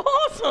 this is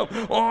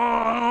awesome. Oh,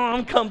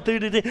 I'm coming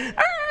through the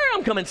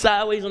I'm coming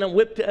sideways and I'm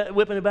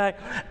whipping it back.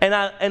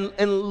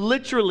 And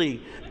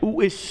literally,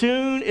 as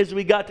soon as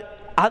we got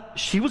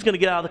she was going to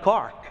get out of the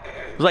car.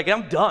 I was like,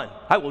 I'm done.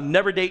 I will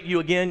never date you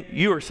again.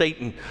 You are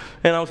Satan.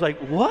 And I was like,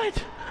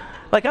 what?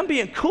 Like, I'm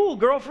being cool,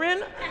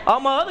 girlfriend. All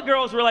my other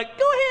girls were like,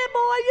 go ahead,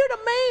 boy, you're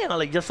the man. I'm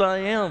like, yes, I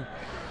am.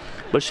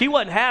 But she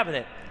wasn't having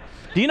it.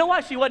 Do you know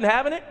why she wasn't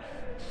having it?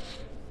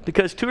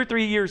 Because 2 or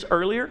 3 years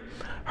earlier,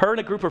 her and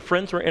a group of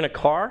friends were in a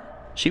car.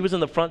 She was in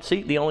the front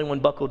seat, the only one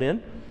buckled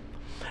in.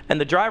 And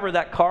the driver of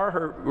that car,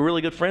 her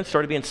really good friend,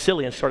 started being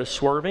silly and started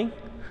swerving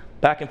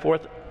back and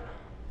forth.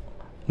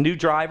 New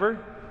driver,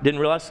 didn't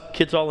realize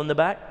kids all in the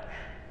back.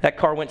 That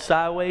car went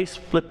sideways,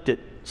 flipped it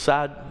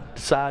side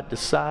to side to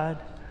side,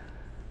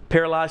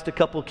 paralyzed a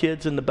couple of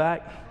kids in the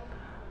back.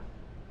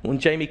 When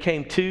Jamie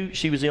came to,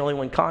 she was the only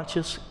one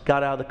conscious,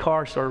 got out of the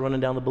car, started running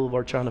down the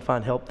boulevard trying to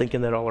find help,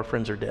 thinking that all her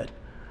friends are dead.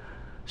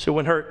 So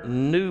when her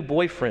new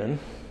boyfriend,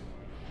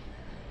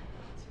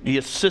 the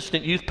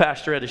assistant youth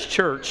pastor at his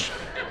church,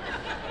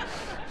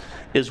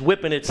 is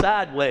whipping it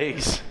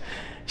sideways,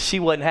 she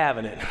wasn't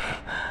having it.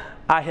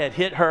 I had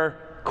hit her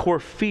core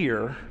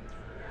fear.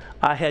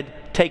 I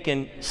had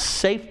taken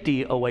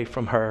safety away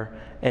from her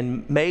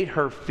and made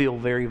her feel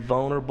very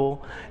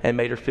vulnerable and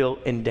made her feel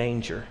in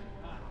danger.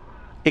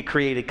 It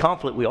created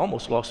conflict. We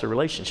almost lost a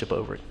relationship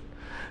over it.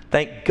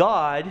 Thank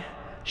God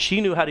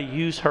she knew how to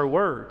use her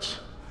words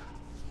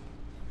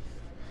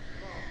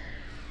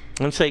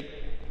and say,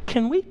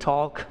 can we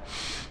talk?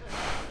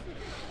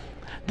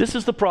 This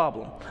is the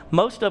problem.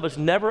 Most of us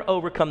never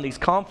overcome these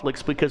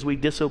conflicts because we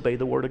disobey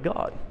the Word of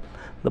God.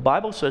 The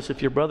Bible says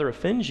if your brother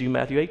offends you,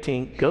 Matthew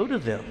 18, go to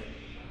them.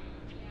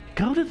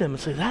 Go to them and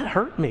say, that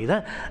hurt me.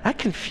 That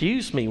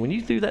confused me. When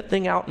you threw that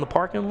thing out in the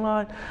parking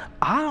lot,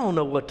 I don't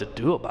know what to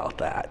do about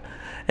that.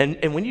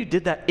 And when you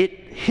did that, it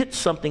hit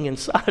something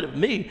inside of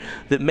me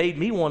that made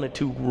me want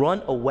to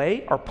run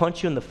away or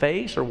punch you in the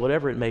face or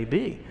whatever it may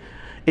be.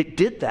 It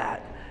did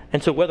that.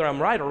 And so whether I'm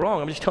right or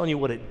wrong, I'm just telling you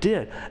what it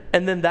did.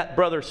 And then that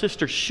brother or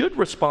sister should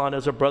respond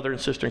as a brother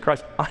and sister in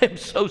Christ. I am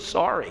so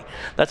sorry.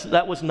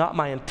 That was not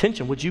my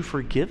intention. Would you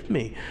forgive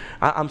me?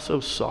 I'm so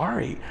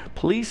sorry.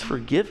 Please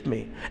forgive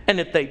me.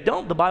 And if they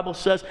don't, the Bible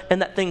says,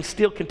 and that thing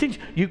still continues,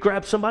 you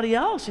grab somebody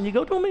else and you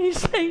go to them and you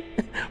say,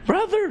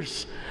 brother,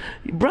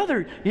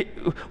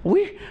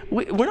 we're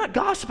not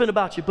gossiping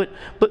about you,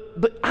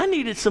 but I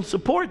needed some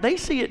support. They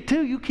see it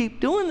too. You keep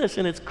doing this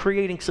and it's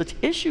creating such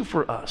issue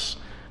for us.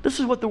 This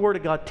is what the Word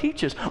of God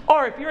teaches.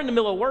 Or if you're in the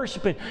middle of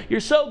worshiping, you're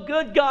so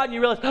good, God, and you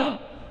realize, oh,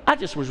 I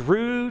just was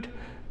rude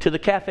to the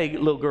cafe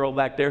little girl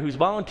back there who's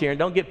volunteering,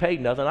 don't get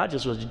paid nothing. I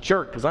just was a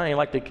jerk because I ain't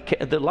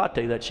like the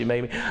latte that she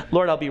made me.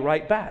 Lord, I'll be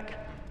right back.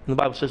 And the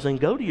Bible says, then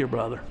go to your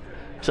brother.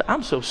 So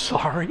I'm so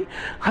sorry.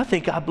 I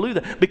think I blew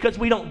that. Because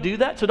we don't do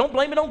that. So don't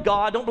blame it on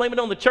God. Don't blame it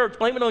on the church.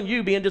 Blame it on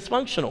you being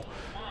dysfunctional.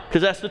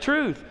 Because that's the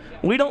truth.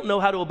 We don't know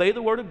how to obey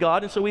the Word of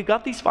God, and so we've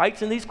got these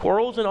fights and these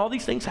quarrels and all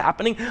these things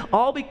happening,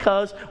 all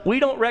because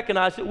we don't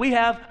recognize that we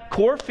have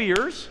core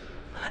fears,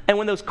 and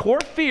when those core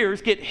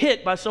fears get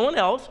hit by someone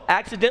else,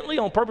 accidentally,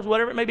 on purpose,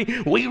 whatever it may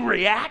be, we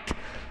react,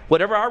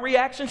 whatever our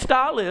reaction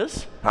style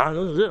is. I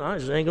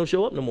just ain't going to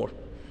show up no more.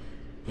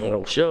 I'm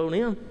going to show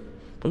them.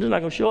 I'm just not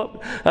going to show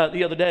up.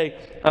 The other day,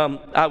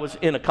 I was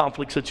in a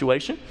conflict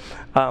situation.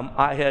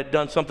 I had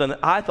done something that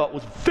I thought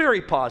was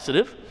very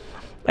positive.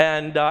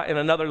 And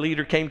another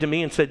leader came to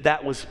me and said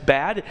that was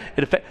bad.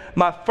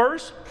 My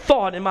first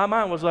thought in my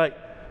mind was like,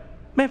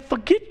 man,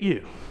 forget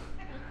you.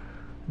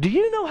 Do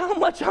you know how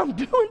much I'm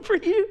doing for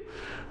you?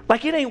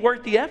 Like, it ain't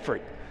worth the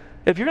effort.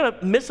 If you're going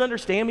to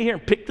misunderstand me here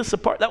and pick this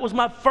apart, that was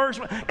my first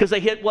one. Because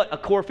they hit what? A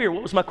core fear.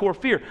 What was my core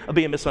fear? Of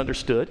being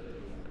misunderstood.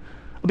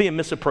 Of being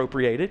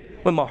misappropriated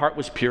when my heart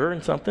was pure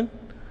and something.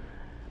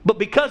 But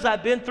because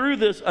I've been through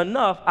this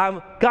enough,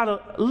 I've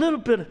got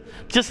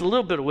just a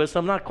little bit of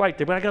wisdom. I'm not quite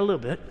there, but I got a little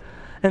bit.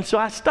 And so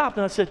I stopped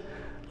and I said,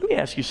 let me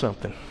ask you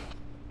something.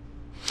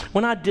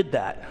 When I did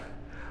that,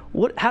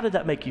 how did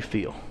that make you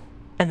feel?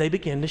 And they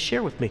began to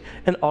share with me.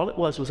 And all it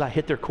was I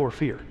hit their core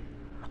fear.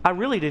 I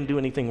really didn't do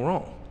anything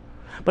wrong.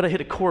 But I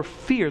hit a core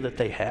fear that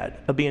they had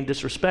of being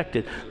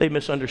disrespected. They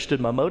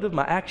misunderstood my motive,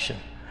 my action.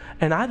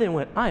 And I then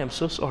went, I am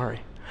so sorry.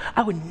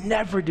 I would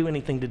never do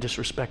anything to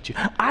disrespect you.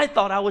 I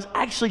thought I was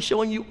actually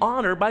showing you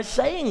honor by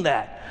saying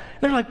that.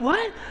 And they're like, what?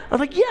 I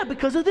was like, yeah,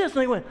 because of this.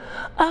 And they went,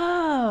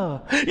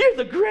 oh, you're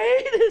the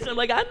greatest. I'm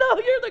like, I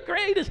know, you're the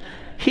greatest.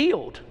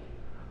 Healed.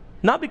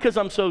 Not because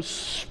I'm so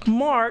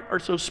smart or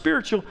so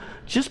spiritual,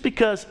 just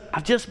because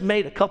I've just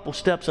made a couple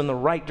steps in the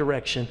right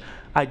direction,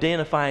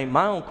 identifying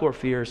my own core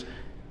fears,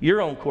 your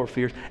own core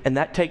fears, and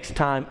that takes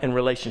time and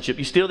relationship.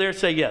 You still there?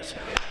 Say yes.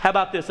 How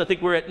about this? I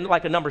think we're at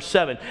like a number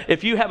 7.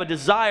 If you have a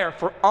desire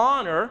for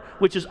honor,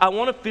 which is I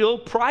want to feel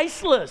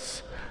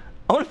priceless.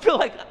 I want to feel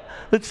like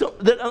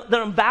that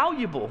I'm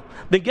valuable.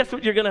 Then guess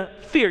what you're going to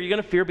fear? You're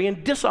going to fear being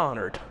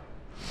dishonored.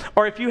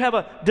 Or if you have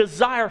a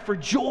desire for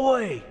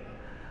joy,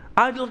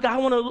 I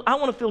want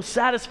to feel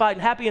satisfied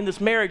and happy in this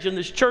marriage, in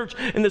this church,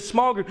 in this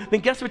small group, then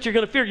guess what you're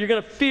going to fear? You're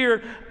going to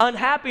fear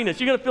unhappiness.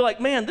 You're going to feel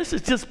like, man, this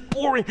is just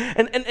boring.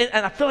 And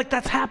I feel like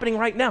that's happening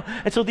right now.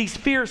 And so these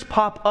fears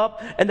pop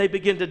up and they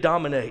begin to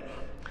dominate.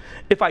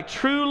 If I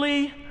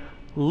truly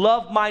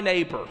love my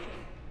neighbor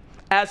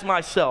as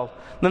myself,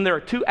 then there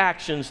are 2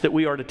 actions that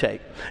we are to take.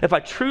 If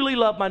I truly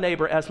love my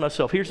neighbor as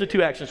myself, here's the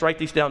 2 actions. Write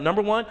these down.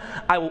 Number 1,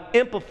 I will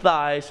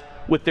empathize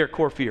with their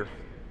core fear.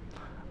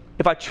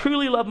 If I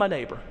truly love my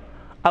neighbor,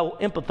 I will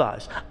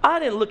empathize. I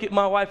didn't look at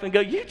my wife and go,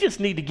 you just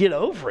need to get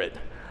over it.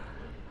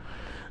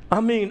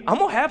 I mean, I'm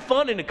going to have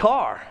fun in the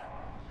car.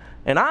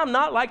 And I'm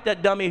not like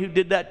that dummy who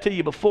did that to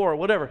you before or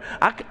whatever.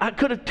 I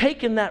could have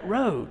taken that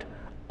road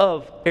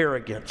of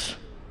arrogance.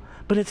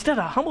 But instead,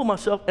 I humble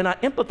myself and I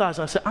empathize.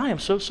 And I said, I am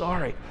so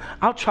sorry.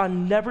 I'll try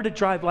never to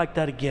drive like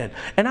that again.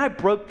 And I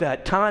broke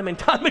that time and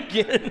time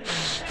again.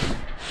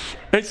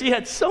 And she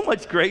had so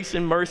much grace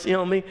and mercy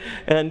on me.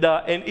 And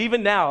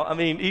even now, I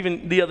mean,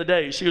 even the other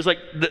day, she was like,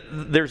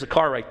 there's a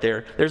car right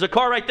there. There's a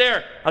car right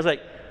there. I was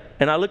like,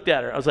 and I looked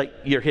at her. I was like,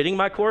 you're hitting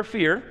my core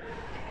fear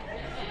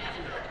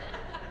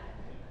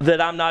that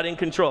I'm not in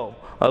control.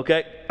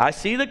 Okay? I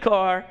see the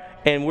car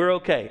and we're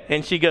okay.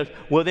 And she goes,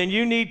 well, then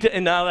you need to.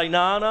 And I was like,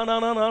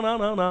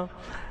 no.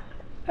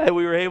 And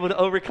we were able to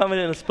overcome it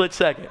in a split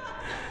second.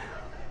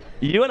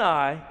 You and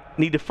I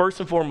need to first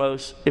and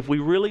foremost, if we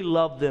really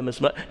love them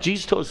as much,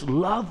 Jesus told us,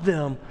 love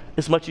them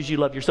as much as you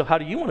love yourself. How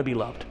do you want to be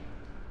loved?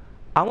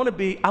 I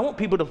want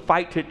people to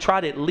fight to try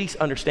to at least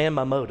understand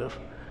my motive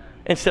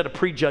instead of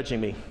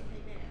prejudging me.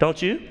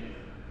 Don't you?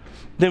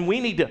 Then we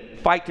need to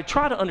fight to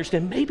try to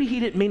understand, maybe he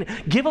didn't mean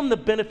it. Give them the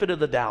benefit of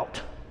the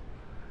doubt.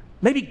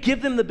 Maybe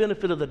give them the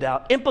benefit of the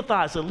doubt.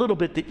 Empathize a little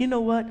bit that, you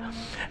know what?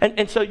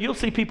 And so you'll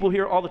see people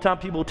here all the time.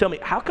 People will tell me,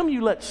 how come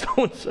you let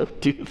so-and-so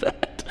do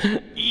that?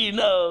 You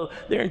know,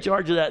 they're in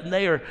charge of that and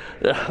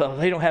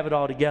they don't have it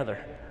all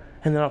together.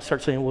 And then I'll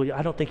start saying, well,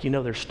 I don't think you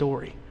know their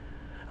story.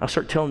 I'll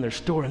start telling their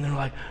story and they're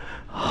like,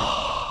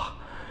 oh,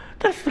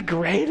 that's the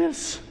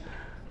greatest.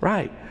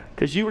 Right,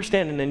 because you were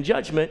standing in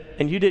judgment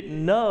and you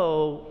didn't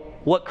know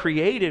what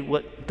created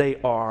what they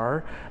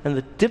are and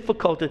the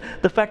difficulty.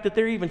 The fact that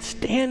they're even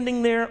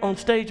standing there on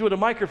stage with a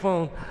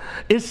microphone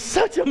is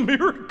such a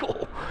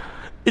miracle.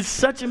 It's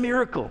such a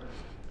miracle.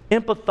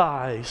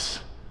 Empathize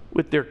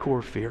with their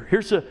core fear.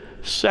 Here's a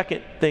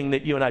second thing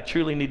that you and I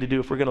truly need to do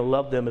if we're going to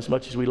love them as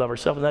much as we love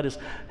ourselves, and that is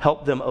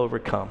help them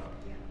overcome.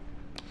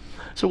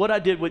 So what I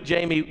did with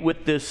Jamie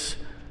with this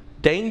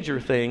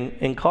danger thing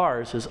in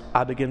cars is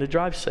I began to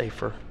drive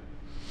safer.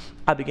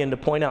 I began to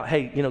point out,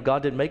 hey, you know,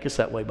 God didn't make us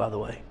that way, by the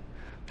way.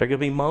 There are going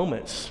to be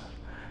moments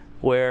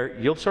where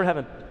you'll start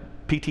having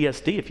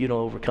PTSD if you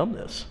don't overcome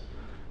this.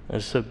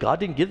 And so God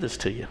didn't give this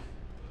to you.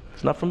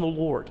 It's not from the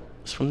Lord.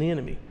 It's from the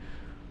enemy.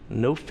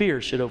 No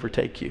fear should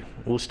overtake you.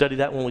 We'll study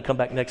that when we come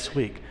back next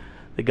week.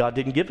 That God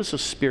didn't give us a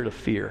spirit of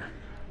fear,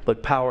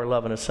 but power,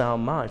 love, and a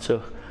sound mind.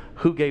 So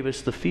who gave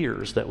us the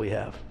fears that we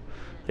have?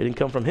 They didn't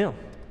come from him.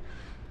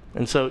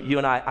 And so you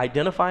and I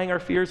identifying our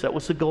fears, that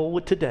was the goal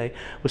with today,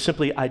 was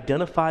simply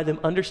identify them,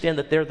 understand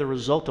that they're the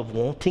result of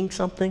wanting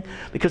something.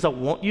 Because I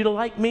want you to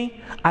like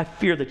me, I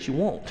fear that you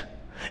won't.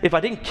 If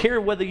I didn't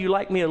care whether you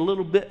like me a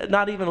little bit,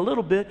 not even a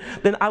little bit,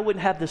 then I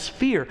wouldn't have this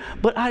fear.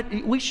 But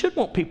we should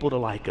want people to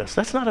like us.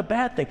 That's not a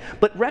bad thing.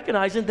 But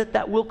recognizing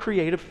that will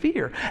create a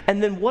fear.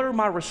 And then what are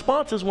my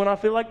responses when I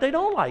feel like they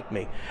don't like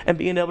me? And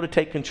being able to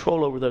take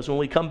control over those. When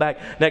we come back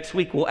next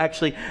week, we'll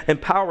actually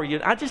empower you.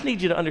 I just need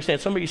you to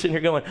understand. Some of you sitting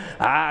here going,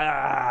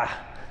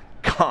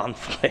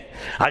 conflict.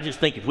 I just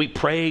think if we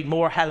prayed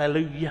more,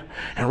 hallelujah,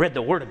 and read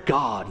the Word of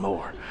God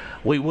more,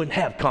 we wouldn't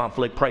have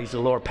conflict. Praise the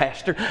Lord,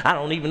 Pastor. I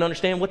don't even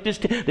understand what this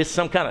is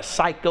some kind of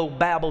psycho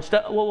babble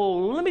stuff.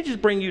 Whoa, let me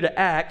just bring you to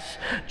Acts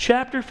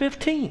chapter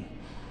 15.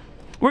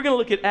 We're going to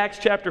look at Acts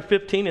chapter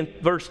 15 and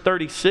verse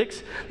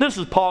 36. This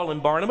is Paul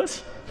and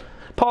Barnabas.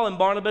 Paul and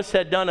Barnabas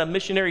had done a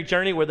missionary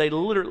journey where they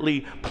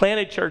literally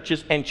planted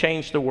churches and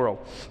changed the world.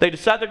 They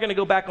decided they're going to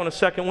go back on a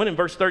second one in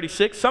verse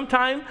 36.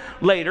 Sometime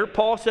later,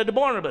 Paul said to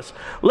Barnabas,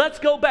 let's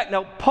go back.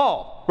 Now,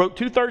 Paul wrote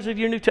 2/3 of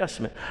your New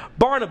Testament.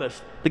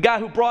 Barnabas, the guy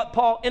who brought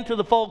Paul into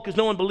the fold because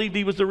no one believed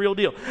he was the real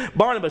deal.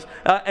 Barnabas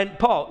and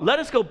Paul, let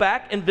us go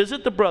back and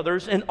visit the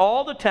brothers in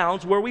all the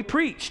towns where we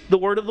preached the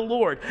word of the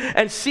Lord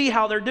and see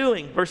how they're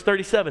doing. Verse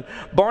 37,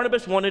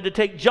 Barnabas wanted to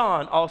take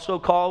John, also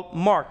called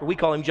Mark, or we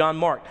call him John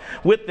Mark,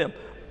 with them.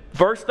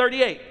 Verse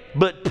 38,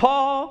 but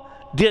Paul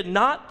did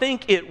not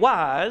think it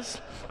wise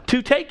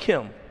to take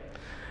him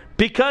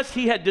because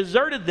he had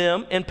deserted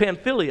them in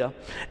Pamphylia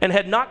and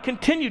had not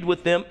continued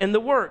with them in the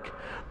work.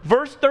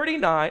 Verse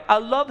 39, I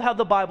love how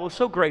the Bible is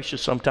so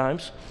gracious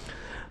sometimes.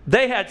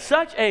 They had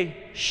such a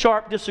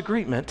sharp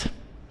disagreement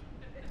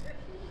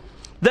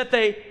that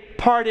they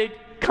parted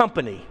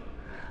company.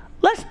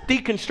 Let's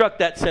deconstruct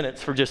that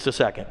sentence for just a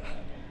second.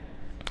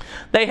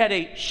 They had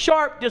a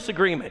sharp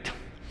disagreement.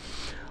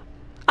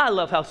 I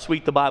love how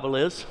sweet the Bible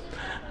is.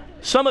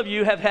 Some of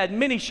you have had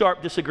many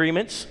sharp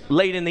disagreements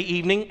late in the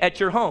evening at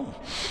your home.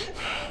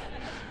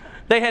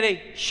 They had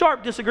a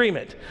sharp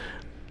disagreement.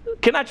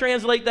 Can I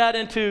translate that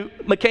into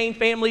Mccain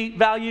family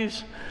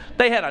values?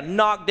 They had a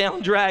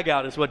knockdown drag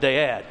out is what they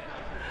had.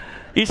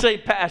 You say,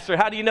 Pastor,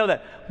 how do you know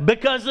that?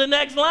 Because the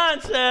next line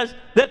says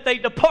that they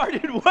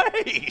departed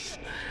ways.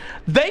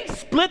 They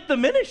split the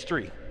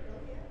ministry.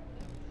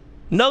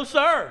 No,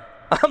 sir,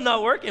 I'm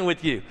not working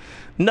with you.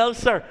 No,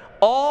 sir.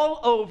 All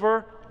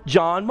over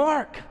John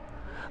Mark.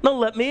 Now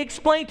let me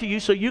explain to you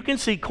so you can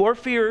see core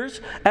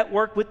fears at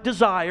work with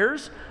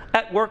desires,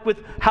 at work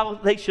with how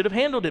they should have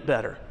handled it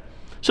better.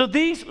 So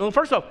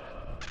first off,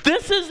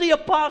 this is the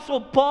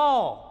Apostle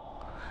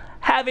Paul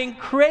having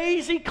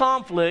crazy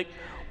conflict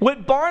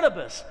with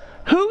Barnabas,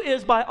 who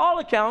is by all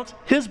accounts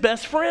his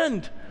best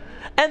friend.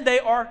 And they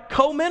are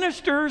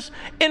co-ministers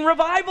in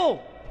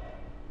revival.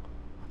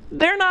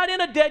 They're not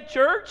in a dead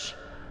church.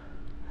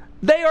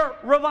 They are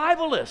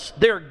revivalists.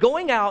 They're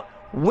going out,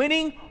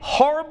 winning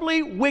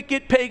horribly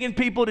wicked pagan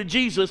people to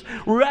Jesus.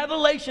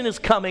 Revelation is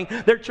coming.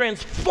 They're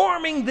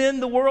transforming then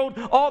the world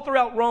all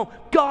throughout Rome.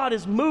 God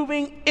is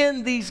moving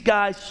in these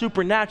guys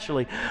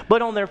supernaturally.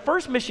 But on their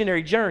first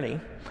missionary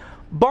journey,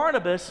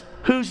 Barnabas,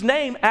 whose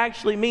name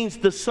actually means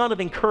the son of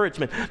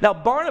encouragement. Now,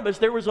 Barnabas,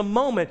 there was a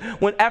moment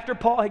when after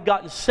Paul had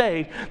gotten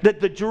saved that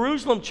the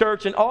Jerusalem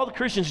church and all the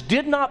Christians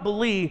did not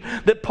believe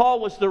that Paul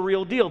was the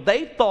real deal.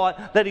 They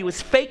thought that he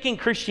was faking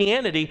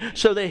Christianity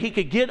so that he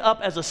could get up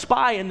as a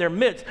spy in their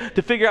midst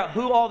to figure out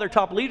who all their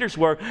top leaders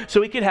were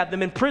so he could have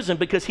them in prison,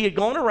 because he had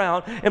gone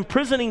around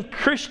imprisoning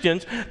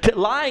Christians,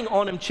 lying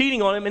on them,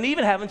 cheating on them, and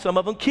even having some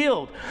of them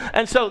killed.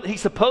 And so he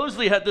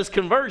supposedly had this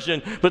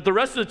conversion, but the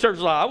rest of the church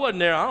was like, I wasn't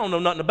there, I don't know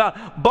nothing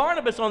about.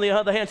 Barnabas, on the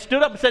other hand,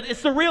 stood up and said,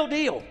 it's the real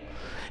deal.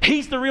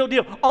 He's the real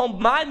deal.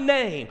 On my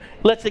name,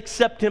 let's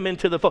accept him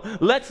into the fold.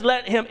 Let's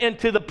let him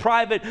into the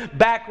private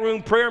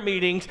backroom prayer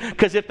meetings,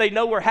 because if they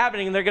know we're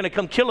having it, they're going to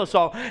come kill us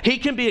all. He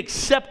can be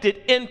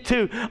accepted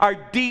into our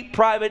deep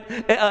private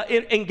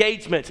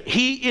engagements.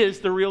 He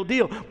is the real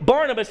deal.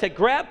 Barnabas had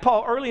grabbed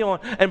Paul early on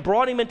and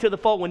brought him into the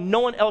fold when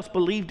no one else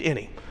believed in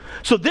him.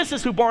 So this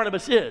is who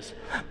Barnabas is.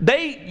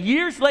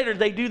 Years later,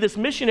 they do this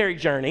missionary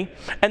journey,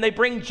 and they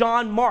bring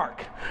John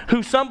Mark,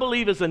 who some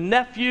believe is a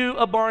nephew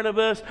of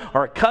Barnabas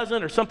or a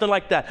cousin or something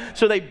like that.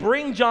 So they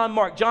bring John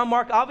Mark. John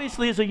Mark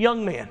obviously is a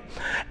young man.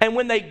 And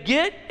when they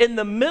get in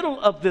the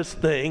middle of this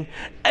thing,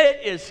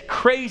 it is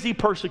crazy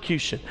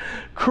persecution,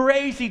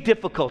 crazy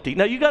difficulty.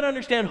 Now, you got to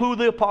understand who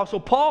the Apostle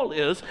Paul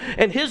is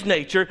and his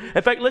nature.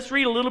 In fact, let's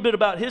read a little bit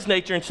about his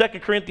nature in 2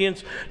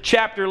 Corinthians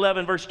chapter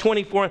 11, verse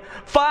 24.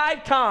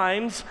 5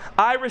 times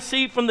I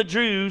received from the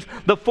Jews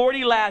the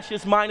 40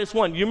 lashes minus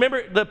 1. You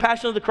remember the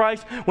Passion of the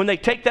Christ when they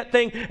take that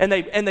thing and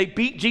they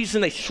beat Jesus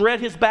and they shred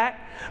his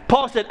back?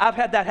 Paul said, I've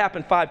had that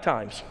happen 5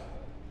 times.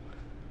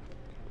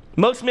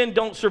 Most men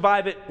don't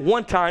survive it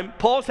 1 time.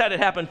 Paul's had it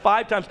happen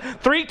 5 times.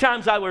 3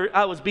 times I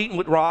was beaten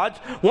with rods.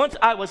 Once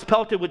I was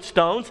pelted with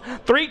stones.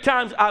 3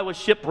 times I was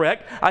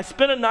shipwrecked. I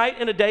spent a night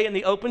and a day in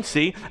the open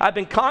sea. I've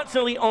been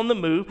constantly on the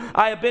move.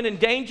 I have been in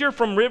danger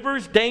from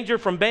rivers, danger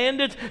from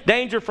bandits,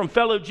 danger from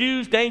fellow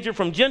Jews, danger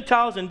from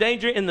Gentiles, in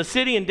danger in the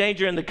city, in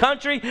danger in the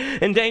country,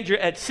 in danger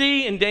at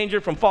sea, in danger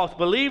from false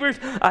believers.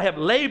 I have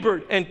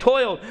labored and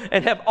toiled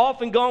and have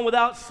often gone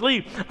without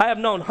sleep. I have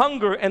known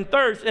hunger and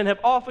thirst and have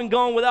often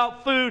gone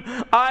without food.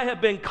 I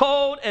have been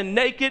cold and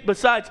naked.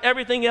 Besides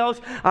everything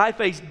else, I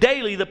face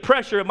daily the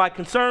pressure of my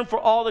concern for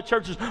all the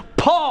churches.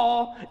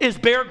 Paul is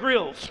Bear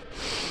Grylls.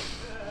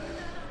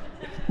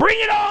 Bring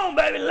it on,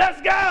 baby.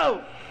 Let's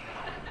go.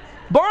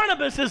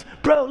 Barnabas says,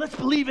 bro, let's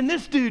believe in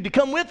this dude to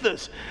come with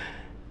us.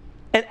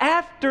 And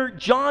after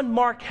John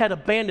Mark had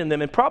abandoned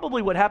them, and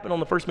probably what happened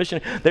on the first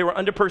mission, they were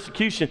under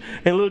persecution,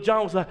 and little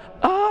John was like,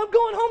 oh, I'm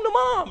going home to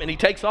mom, and he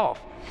takes off.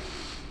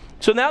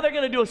 So now they're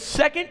going to do a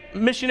second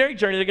missionary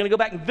journey. They're going to go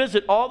back and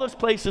visit all those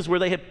places where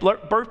they had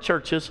birthed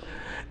churches.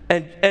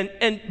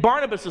 And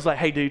Barnabas is like,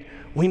 hey, dude,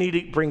 we need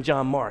to bring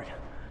John Mark.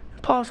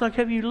 Paul's like,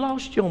 have you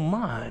lost your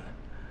mind?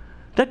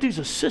 That dude's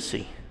a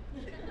sissy.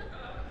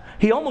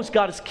 He almost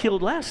got us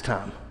killed last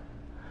time.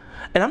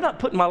 And I'm not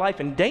putting my life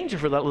in danger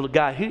for that little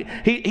guy.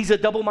 He's a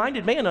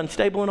double-minded man,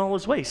 unstable in all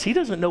his ways. He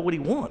doesn't know what he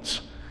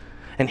wants.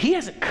 And he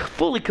hasn't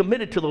fully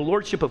committed to the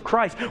lordship of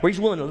Christ where he's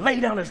willing to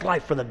lay down his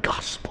life for the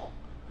gospel.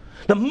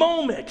 The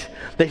moment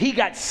that he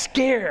got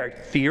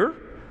scared, fear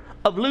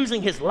of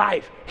losing his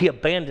life, he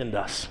abandoned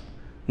us.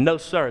 No,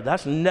 sir,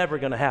 that's never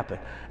going to happen.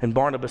 And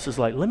Barnabas is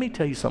like, let me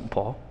tell you something,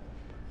 Paul.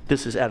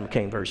 This is Adam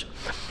Mccain version.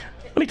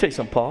 Let me tell you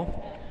something,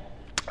 Paul.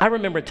 I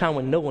remember a time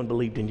when no one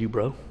believed in you,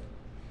 bro.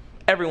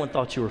 Everyone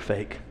thought you were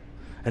fake.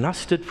 And I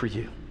stood for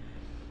you.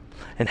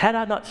 And had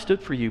I not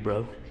stood for you,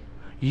 bro,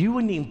 you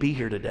wouldn't even be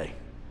here today.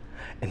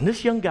 And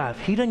this young guy,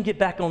 if he doesn't get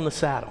back on the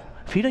saddle,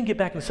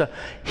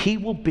 he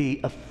will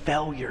be a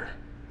failure.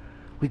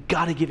 We've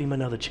got to give him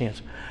another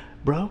chance.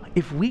 Bro,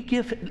 if we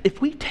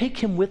take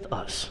him with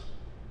us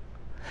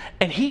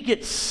and he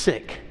gets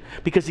sick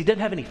because he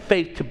doesn't have any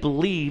faith to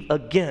believe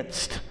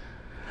against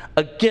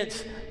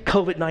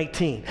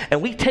COVID-19,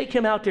 and we take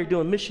him out there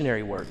doing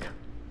missionary work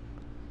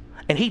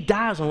and he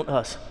dies on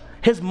us,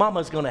 his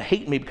mama's going to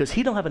hate me because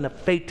he don't have enough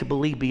faith to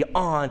believe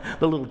beyond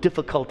the little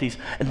difficulties.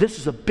 And this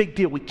is a big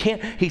deal.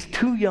 He's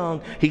too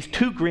young. He's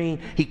too green.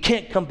 He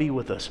can't come be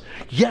with us.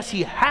 Yes,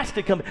 he has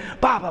to come.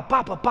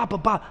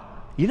 Ba.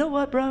 You know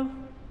what, bro?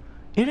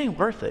 It ain't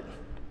worth it.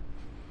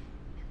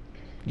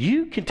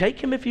 You can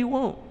take him if you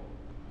want.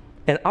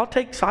 And I'll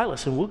take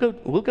Silas and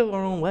we'll go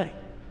our own way.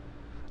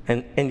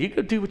 And you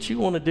go do what you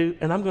want to do,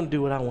 and I'm going to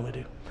do what I want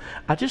to do.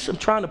 I'm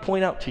trying to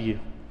point out to you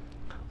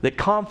that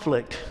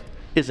conflict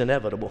is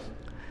inevitable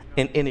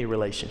in any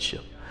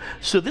relationship.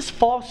 So this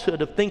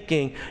falsehood of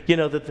thinking,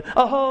 that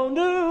a whole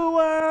new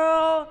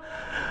world,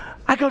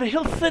 I go to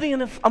Hill City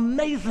and it's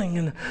amazing,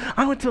 and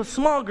I went to a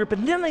small group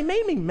and then they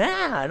made me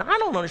mad. I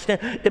don't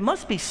understand. It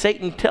must be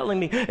Satan telling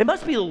me, it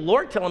must be the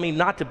Lord telling me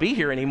not to be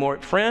here anymore,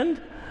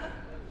 friend.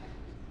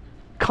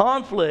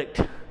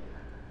 Conflict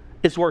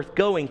is worth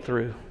going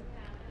through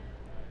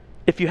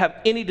if you have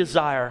any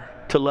desire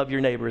to love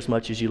your neighbor as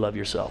much as you love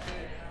yourself,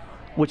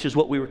 which is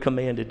what we were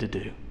commanded to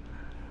do.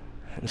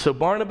 And so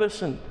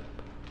Barnabas and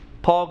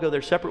Paul go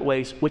their separate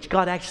ways, which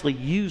God actually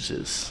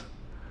uses.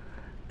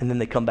 And then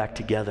they come back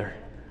together.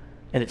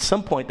 And at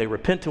some point they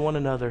repent to one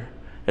another.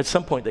 At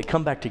some point they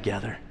come back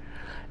together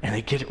and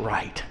they get it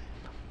right.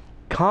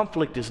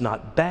 Conflict is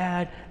not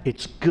bad,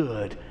 it's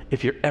good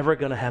if you're ever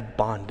going to have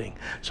bonding.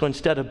 So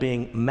instead of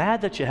being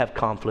mad that you have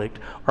conflict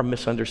or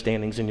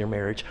misunderstandings in your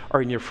marriage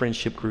or in your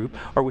friendship group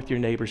or with your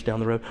neighbors down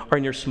the road or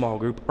in your small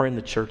group or in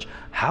the church,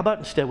 how about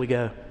instead we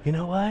go, you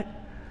know what?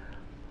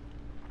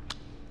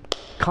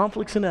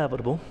 Conflict's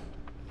inevitable.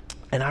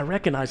 And I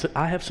recognize that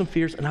I have some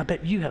fears, and I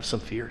bet you have some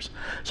fears.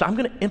 So I'm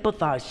going to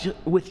empathize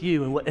with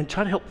you and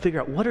try to help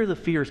figure out what are the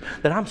fears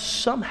that I'm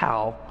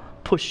somehow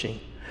pushing.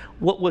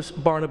 What was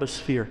Barnabas'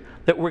 fear?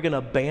 That we're going to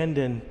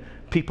abandon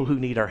people who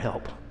need our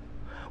help.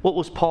 What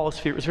was Paul's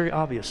fear? It was very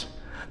obvious.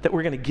 That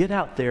we're going to get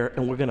out there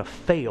and we're going to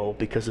fail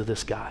because of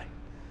this guy.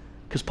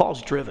 Because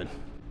Paul's driven.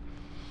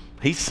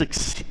 He's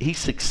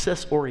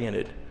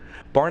success-oriented.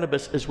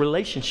 Barnabas is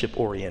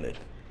relationship-oriented.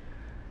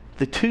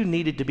 The two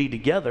needed to be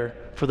together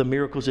for the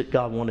miracles that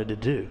God wanted to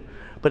do.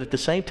 But at the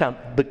same time,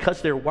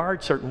 because they're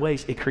wired certain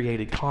ways, it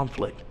created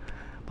conflict.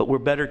 But we're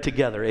better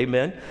together,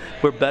 amen?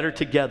 We're better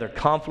together.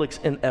 Conflict's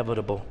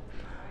inevitable.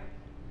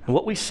 And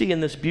what we see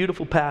in this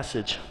beautiful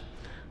passage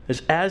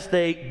is as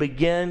they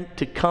begin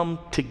to come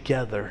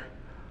together,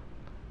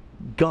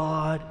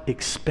 God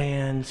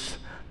expands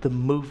the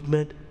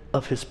movement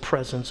of his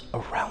presence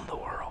around the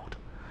world.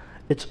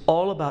 It's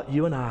all about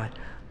you and I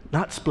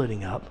not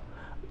splitting up,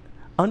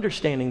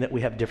 understanding that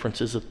we have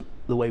differences of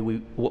the way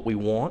what we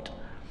want,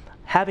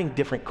 having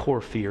different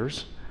core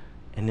fears,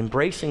 and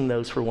embracing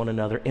those for one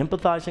another,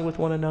 empathizing with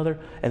one another,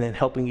 and then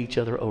helping each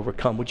other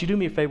overcome. Would you do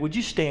me a favor? Would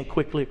you stand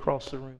quickly across the room?